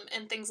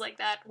and things like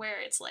that,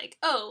 where it's like,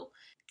 oh,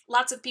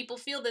 lots of people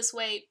feel this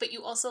way, but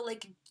you also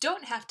like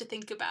don't have to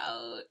think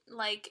about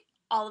like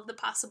all of the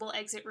possible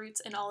exit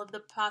routes and all of the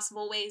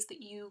possible ways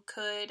that you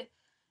could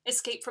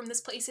escape from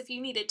this place if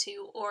you needed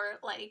to, or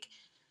like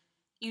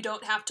you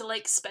don't have to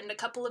like spend a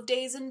couple of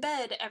days in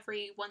bed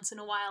every once in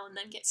a while and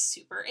then get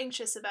super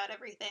anxious about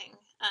everything.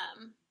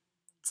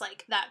 It's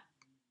like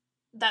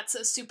that's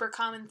a super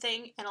common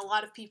thing, and a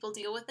lot of people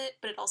deal with it,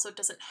 but it also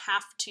doesn't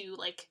have to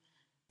like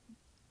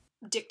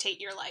dictate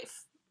your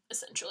life,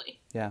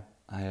 essentially. Yeah,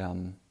 I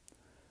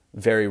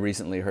very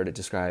recently heard it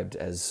described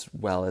as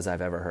well as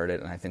I've ever heard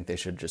it, and I think they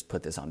should just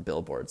put this on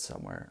billboards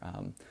somewhere.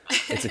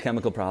 It's a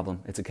chemical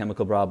problem. It's a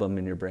chemical problem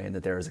in your brain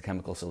that there is a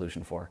chemical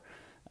solution for.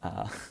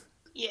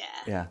 Yeah.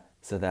 Yeah.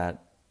 So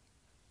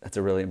that's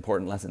a really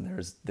important lesson.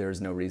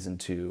 There's no reason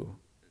to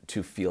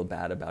feel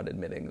bad about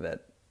admitting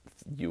that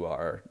you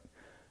are,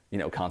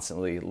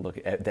 constantly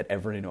that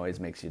every noise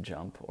makes you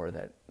jump, or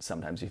that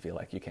sometimes you feel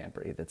like you can't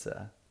breathe.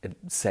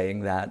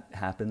 Saying that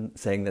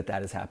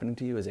is happening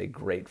to you is a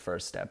great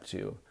first step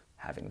to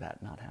having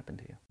that not happen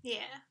to you.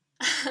 Yeah.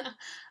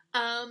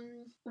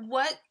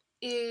 What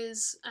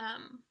is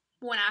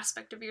one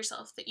aspect of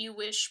yourself that you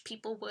wish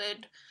people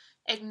would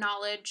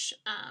acknowledge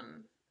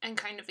and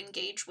kind of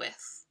engage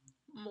with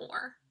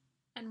more,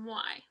 and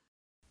why?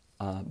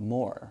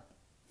 More.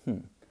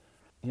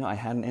 I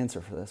had an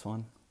answer for this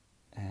one,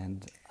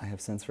 and I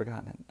have since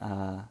forgotten it.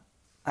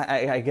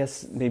 I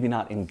guess maybe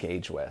not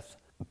engage with,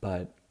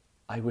 but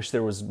I wish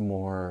there was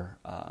more.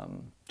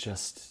 God,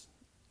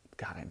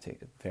 I'm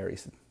taking it very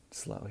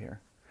slow here.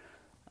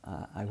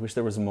 I wish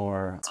there was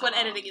more. It's what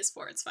editing is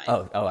for. It's fine.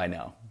 Oh, I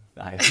know.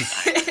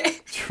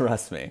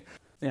 Trust me.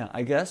 Yeah,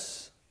 I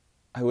guess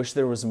I wish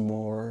there was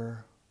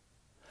more.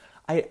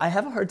 I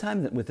have a hard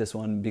time with this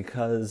one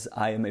because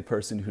I am a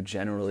person who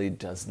generally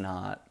does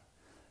not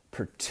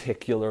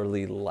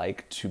particularly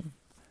like to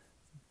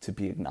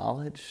be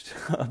acknowledged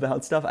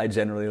about stuff. I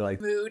generally like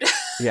mood.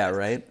 Yeah,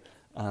 right.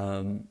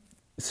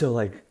 So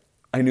like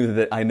I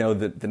know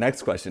that the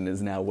next question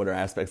is now, what are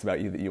aspects about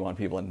you that you want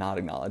people to not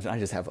acknowledge? And I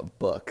just have a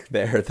book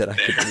there that I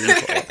could read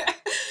for.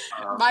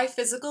 My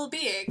physical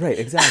being. Right,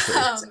 exactly.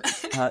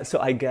 So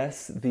I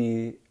guess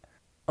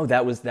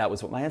that was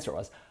what my answer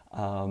was.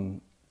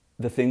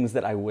 The things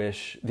that I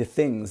wish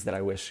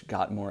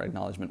got more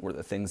acknowledgement were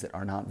the things that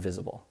are not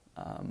visible.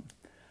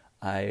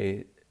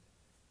 I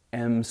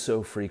am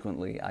so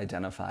frequently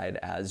identified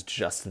as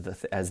just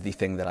as the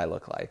thing that I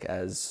look like,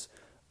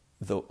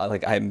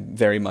 I'm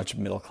very much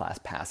middle class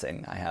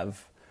passing.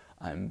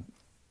 I'm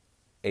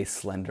a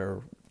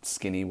slender,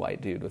 skinny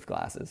white dude with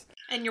glasses.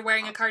 And you're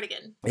wearing a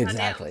cardigan.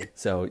 Exactly.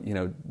 So,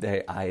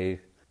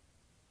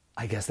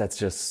 I guess that's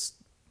just,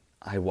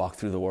 I walk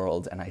through the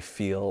world and I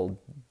feel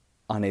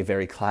on a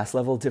very class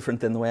level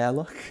different than the way I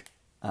look.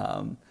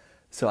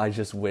 So I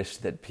just wish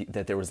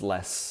that there was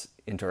less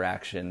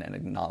interaction and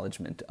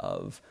acknowledgement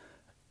of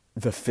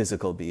the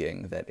physical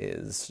being that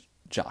is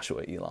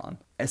Joshua Elon,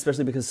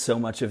 especially because so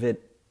much of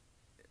it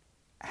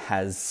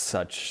has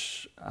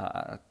such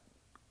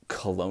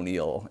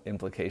colonial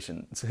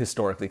implications,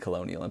 historically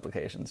colonial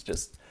implications.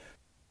 Just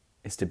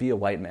is to be a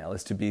white male,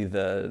 is to be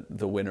the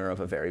winner of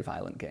a very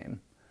violent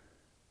game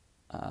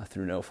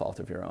through no fault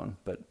of your own,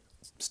 but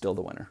still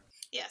the winner.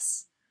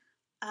 Yes.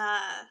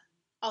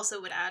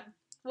 Also would add,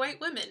 white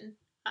women,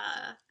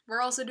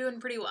 we're also doing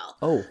pretty well.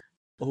 Oh,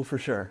 for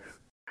sure.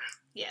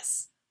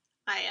 Yes.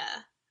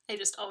 I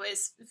just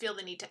always feel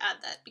the need to add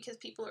that because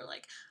people are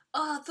like,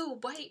 oh, the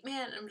white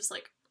man. And I'm just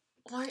like,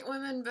 white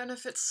women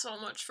benefit so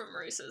much from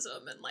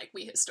racism, and like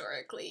we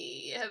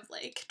historically have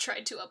like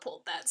tried to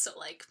uphold that, so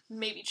like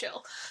maybe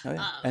chill. Oh,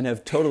 yeah. And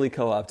have totally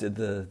co-opted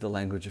the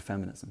language of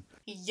feminism.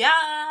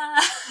 Yeah.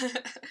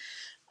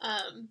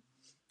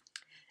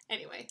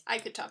 Anyway, I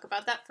could talk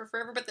about that for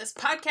forever, but this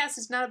podcast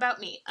is not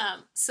about me.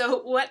 So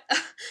what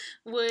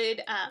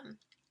would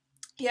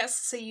Yes,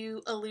 so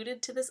you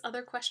alluded to this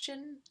other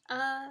question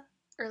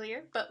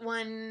earlier, but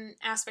one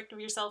aspect of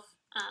yourself,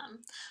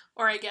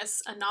 or I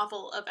guess a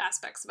novel of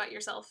aspects about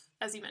yourself,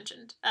 as you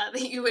mentioned,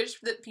 that you wish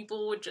that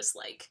people would just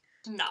like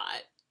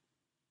not,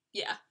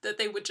 that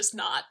they would just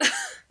not.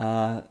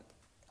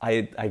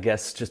 I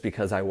guess just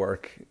because I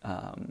work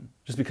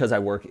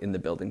in the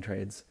building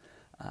trades,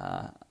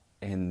 not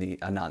in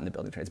the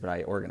building trades, but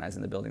I organize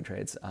in the building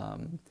trades,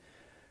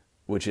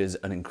 which is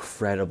an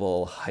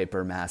incredible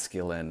hyper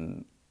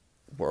masculine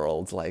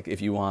world. Like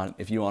if you want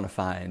to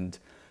find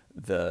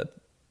the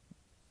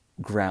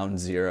ground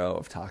zero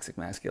of toxic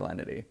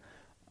masculinity,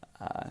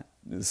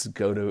 just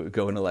go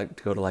to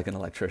like an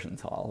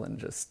electrician's hall and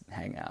just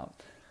hang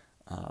out.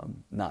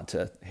 Not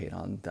to hate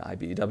on the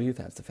IBEW,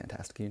 that's a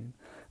fantastic union.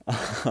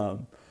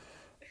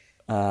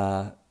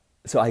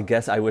 So I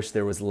guess I wish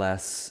there was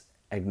less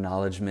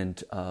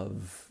acknowledgement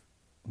of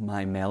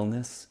my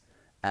maleness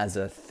as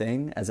a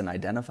thing, as an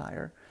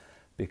identifier,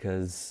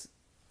 because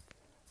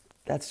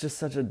that's just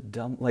such a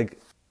dumb,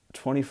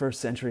 21st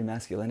century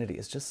masculinity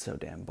is just so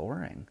damn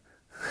boring.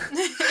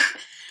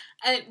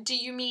 Do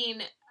you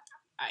mean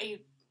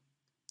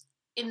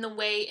in the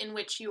way in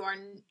which you are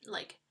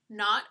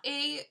not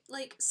a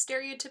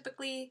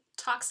stereotypically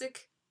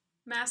toxic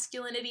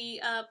masculinity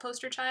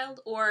poster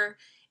child, or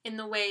in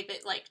the way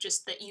that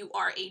just that you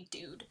are a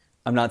dude?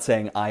 I'm not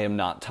saying I am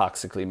not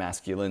toxically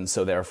masculine,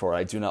 so therefore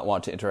I do not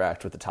want to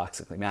interact with the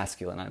toxically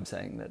masculine. I'm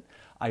saying that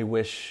I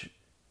wish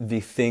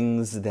the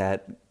things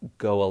that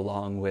go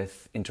along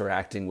with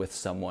interacting with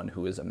someone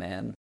who is a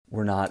man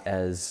were not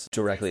as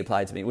directly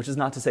applied to me, which is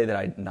not to say that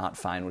I'm not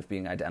fine with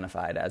being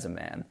identified as a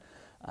man,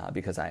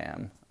 because I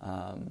am.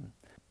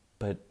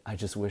 But I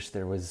just wish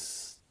there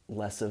was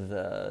less of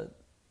the,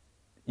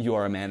 you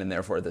are a man and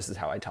therefore this is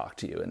how I talk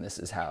to you and this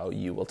is how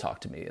you will talk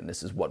to me and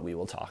this is what we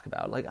will talk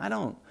about. I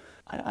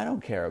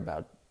don't care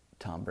about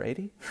Tom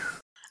Brady.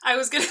 I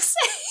was going to say,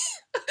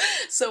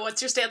 so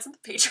what's your stance on the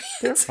Patriots?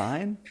 They're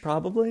fine,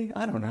 probably.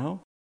 I don't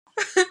know.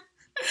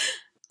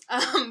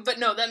 But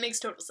no, that makes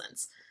total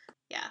sense.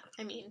 Yeah,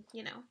 I mean,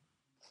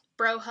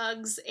 bro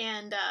hugs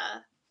and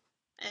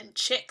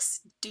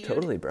chicks, dude.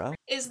 Totally, bro.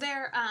 Is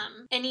there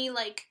any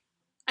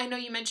I know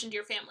you mentioned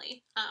your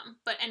family,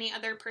 but any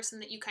other person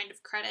that you kind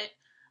of credit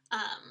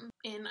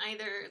in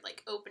either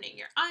opening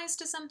your eyes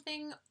to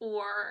something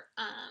or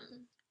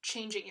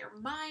changing your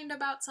mind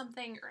about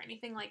something or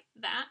anything like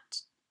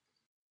that?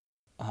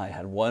 I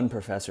had one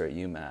professor at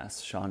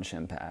UMass, Sean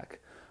Shimpak,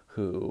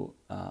 who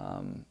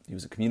he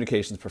was a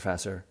communications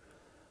professor.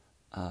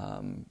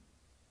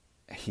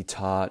 He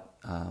taught.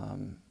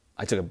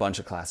 I took a bunch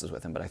of classes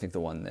with him, but I think the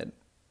one that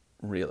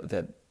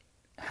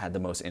had the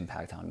most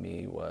impact on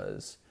me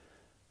was.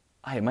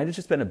 It might have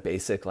just been a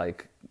basic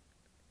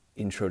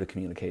intro to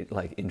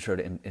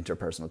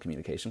interpersonal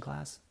communication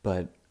class,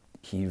 but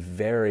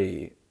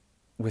he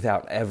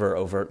without ever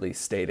overtly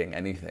stating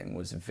anything,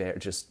 was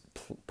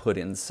put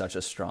in such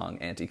a strong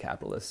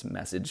anti-capitalist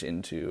message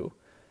into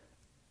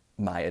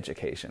my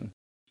education.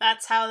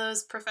 That's how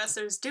those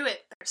professors do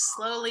it. They're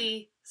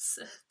slowly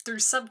through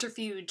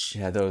subterfuge.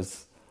 Yeah,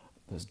 those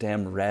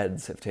damn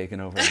Reds have taken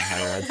over the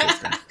higher ed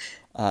system.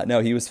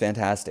 No, he was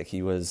fantastic.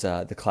 He was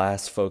the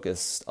class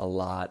focused a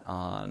lot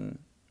on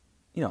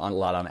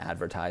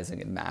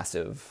advertising and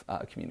massive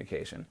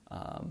communication.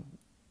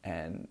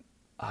 And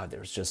there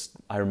was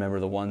I remember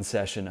the one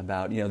session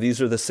about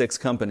these are the 6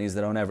 companies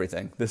that own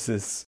everything. This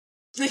is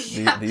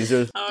these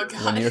are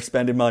when you're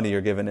spending money,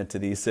 you're giving it to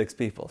these 6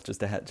 people.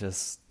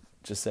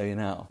 Just so you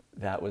know,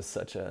 that was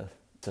such a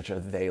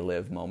they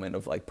live moment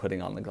of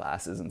putting on the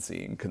glasses and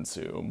seeing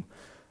consume.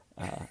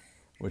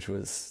 Which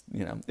was,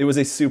 it was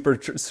a super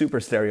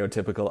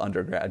stereotypical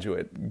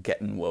undergraduate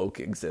getting woke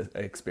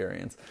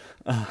experience.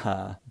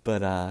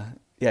 But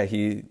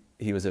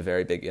he was a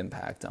very big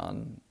impact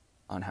on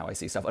how I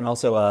see stuff. And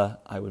also,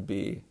 I would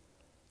be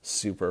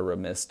super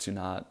remiss to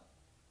not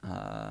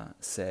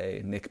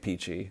say Nick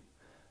Peachy,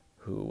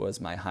 who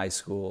was my high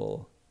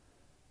school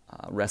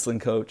wrestling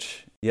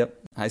coach. Yep,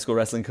 high school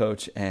wrestling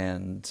coach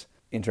and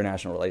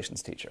international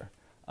relations teacher.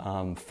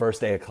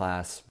 First day of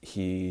class,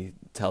 he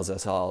tells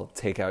us all,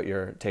 take out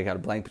a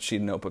blank sheet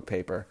of notebook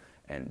paper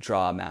and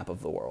draw a map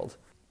of the world.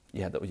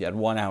 You had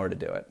 1 hour to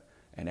do it,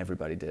 and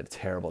everybody did a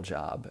terrible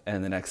job.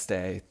 And the next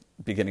day,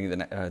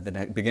 beginning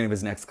of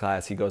his next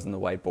class, he goes on the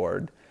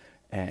whiteboard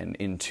and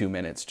in 2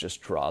 minutes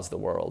just draws the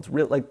world.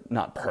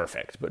 Not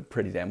perfect, but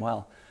pretty damn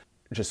well.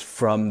 Just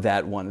from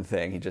that one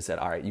thing, he just said,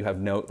 all right, you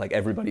have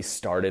everybody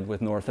started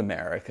with North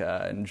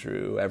America and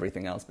drew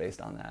everything else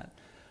based on that.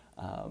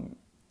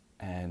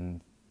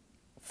 And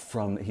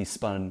he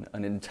spun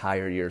an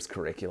entire year's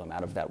curriculum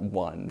out of that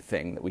one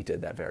thing that we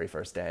did that very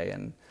first day.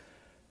 And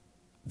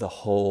the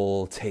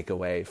whole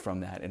takeaway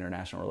from that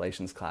international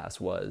relations class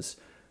was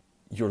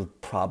you're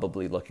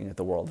probably looking at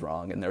the world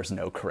wrong and there's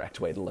no correct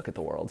way to look at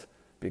the world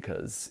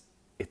because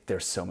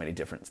there's so many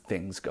different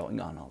things going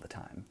on all the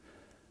time.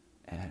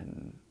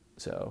 And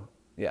so,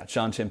 yeah,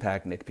 Sean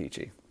Shimpak, Nick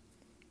Peachy.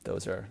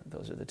 Those are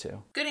the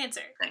 2. Good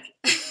answer.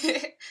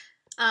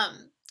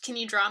 Can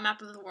you draw a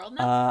map of the world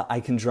now? I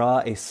can draw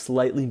a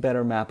slightly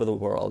better map of the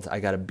world. I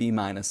got a B-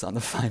 on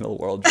the final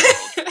world.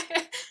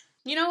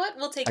 You know what?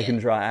 We'll take it. I can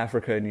draw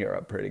Africa and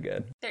Europe pretty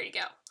good. There you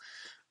go.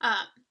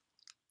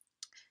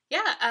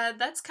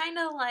 That's kind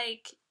of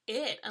like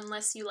it,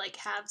 unless you like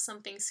have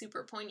something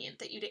super poignant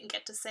that you didn't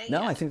get to say.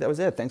 No, yet. I think that was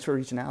it. Thanks for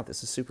reaching out.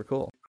 This is super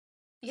cool.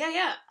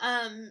 Yeah.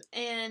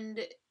 And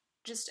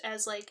just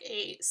as like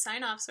a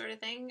sign-off sort of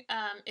thing,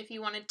 if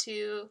you wanted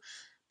to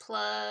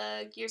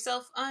plug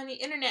yourself on the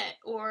internet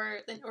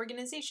or an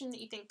organization that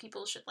you think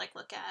people should like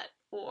look at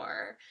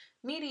or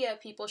media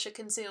people should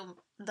consume,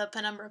 the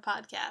Penumbra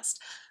podcast,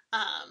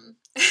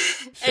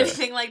 Sure.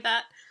 anything like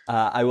that.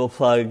 I will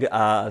plug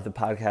the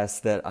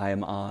podcast that I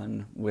am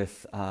on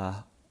with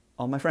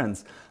all my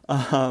friends.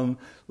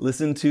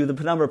 Listen to the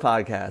Penumbra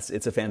podcast.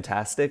 It's a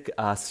fantastic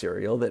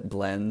serial that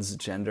blends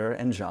gender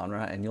and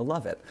genre, and you'll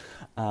love it.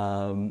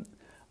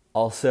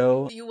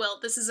 Also, You will.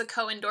 This is a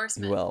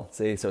co-endorsement. you will.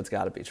 See, so it's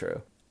got to be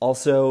true.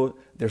 Also,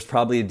 there's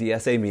probably a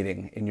DSA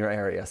meeting in your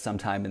area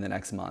sometime in the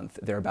next month.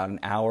 They're about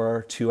an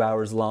hour, 2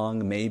 hours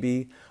long,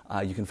 maybe.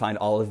 You can find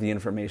all of the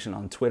information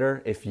on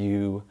Twitter. If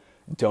you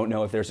don't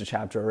know if there's a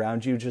chapter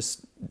around you,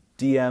 just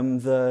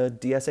DM the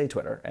DSA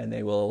Twitter, and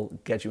they will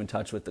get you in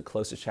touch with the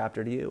closest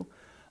chapter to you.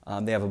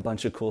 They have a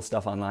bunch of cool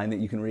stuff online that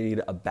you can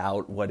read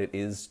about what it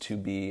is to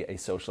be a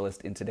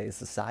socialist in today's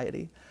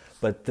society.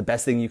 But the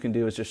best thing you can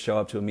do is just show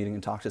up to a meeting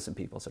and talk to some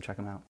people, so check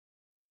them out.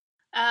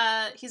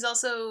 He's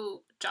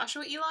also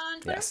Joshua Elon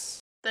on Twitter.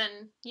 Yes.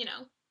 Then,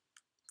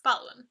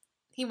 follow him.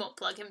 He won't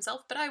plug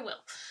himself, but I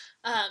will.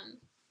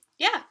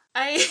 Yeah,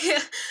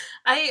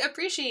 I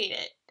appreciate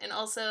it. And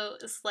also,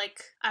 it's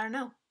like, I don't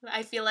know,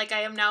 I feel like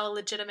I am now a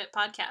legitimate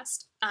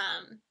podcast.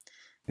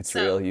 It's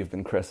real, you've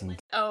been christened.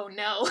 Oh,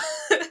 no.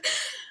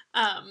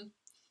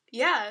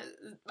 Yeah,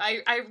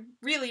 I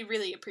really,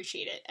 really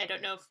appreciate it. I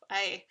don't know if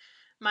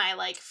my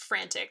like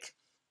frantic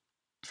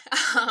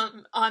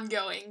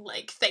ongoing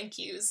like thank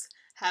yous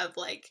have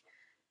like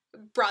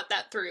brought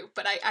that through,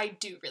 but I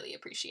do really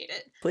appreciate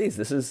it. Please,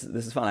 this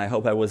is fun. I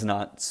hope I was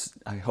not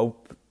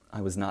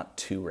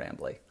too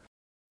rambly.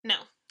 No.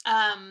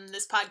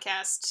 This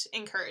podcast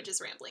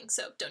encourages rambling,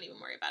 so don't even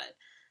worry about it.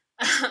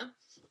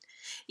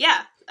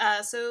 Yeah,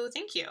 so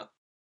thank you.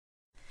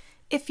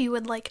 If you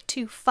would like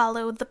to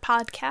follow the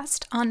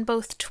podcast on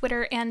both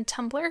Twitter and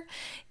Tumblr,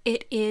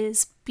 it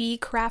is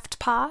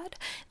BCraftPod.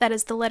 That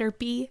is the letter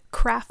B,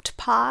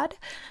 CraftPod,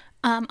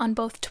 on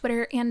both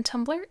Twitter and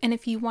Tumblr. And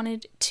if you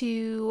wanted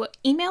to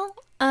email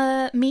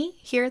me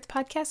here at the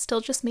podcast,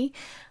 still just me,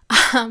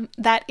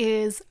 that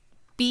is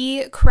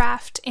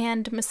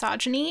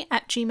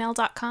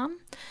bcraftandmisogyny@gmail.com.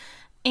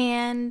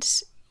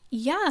 And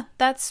yeah,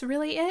 that's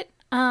really it.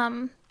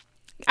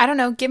 I don't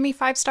know, give me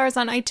 5 stars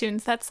on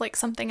iTunes. That's like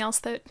something else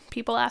that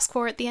people ask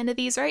for at the end of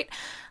these, right?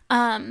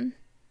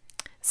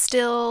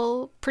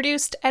 Still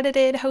produced,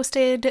 edited,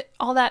 hosted,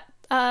 all that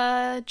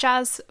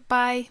jazz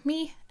by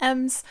me,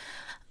 Ems.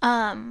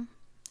 And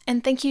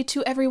thank you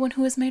to everyone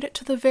who has made it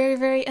to the very,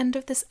 very end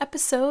of this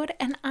episode,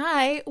 and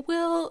I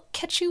will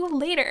catch you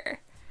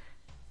later.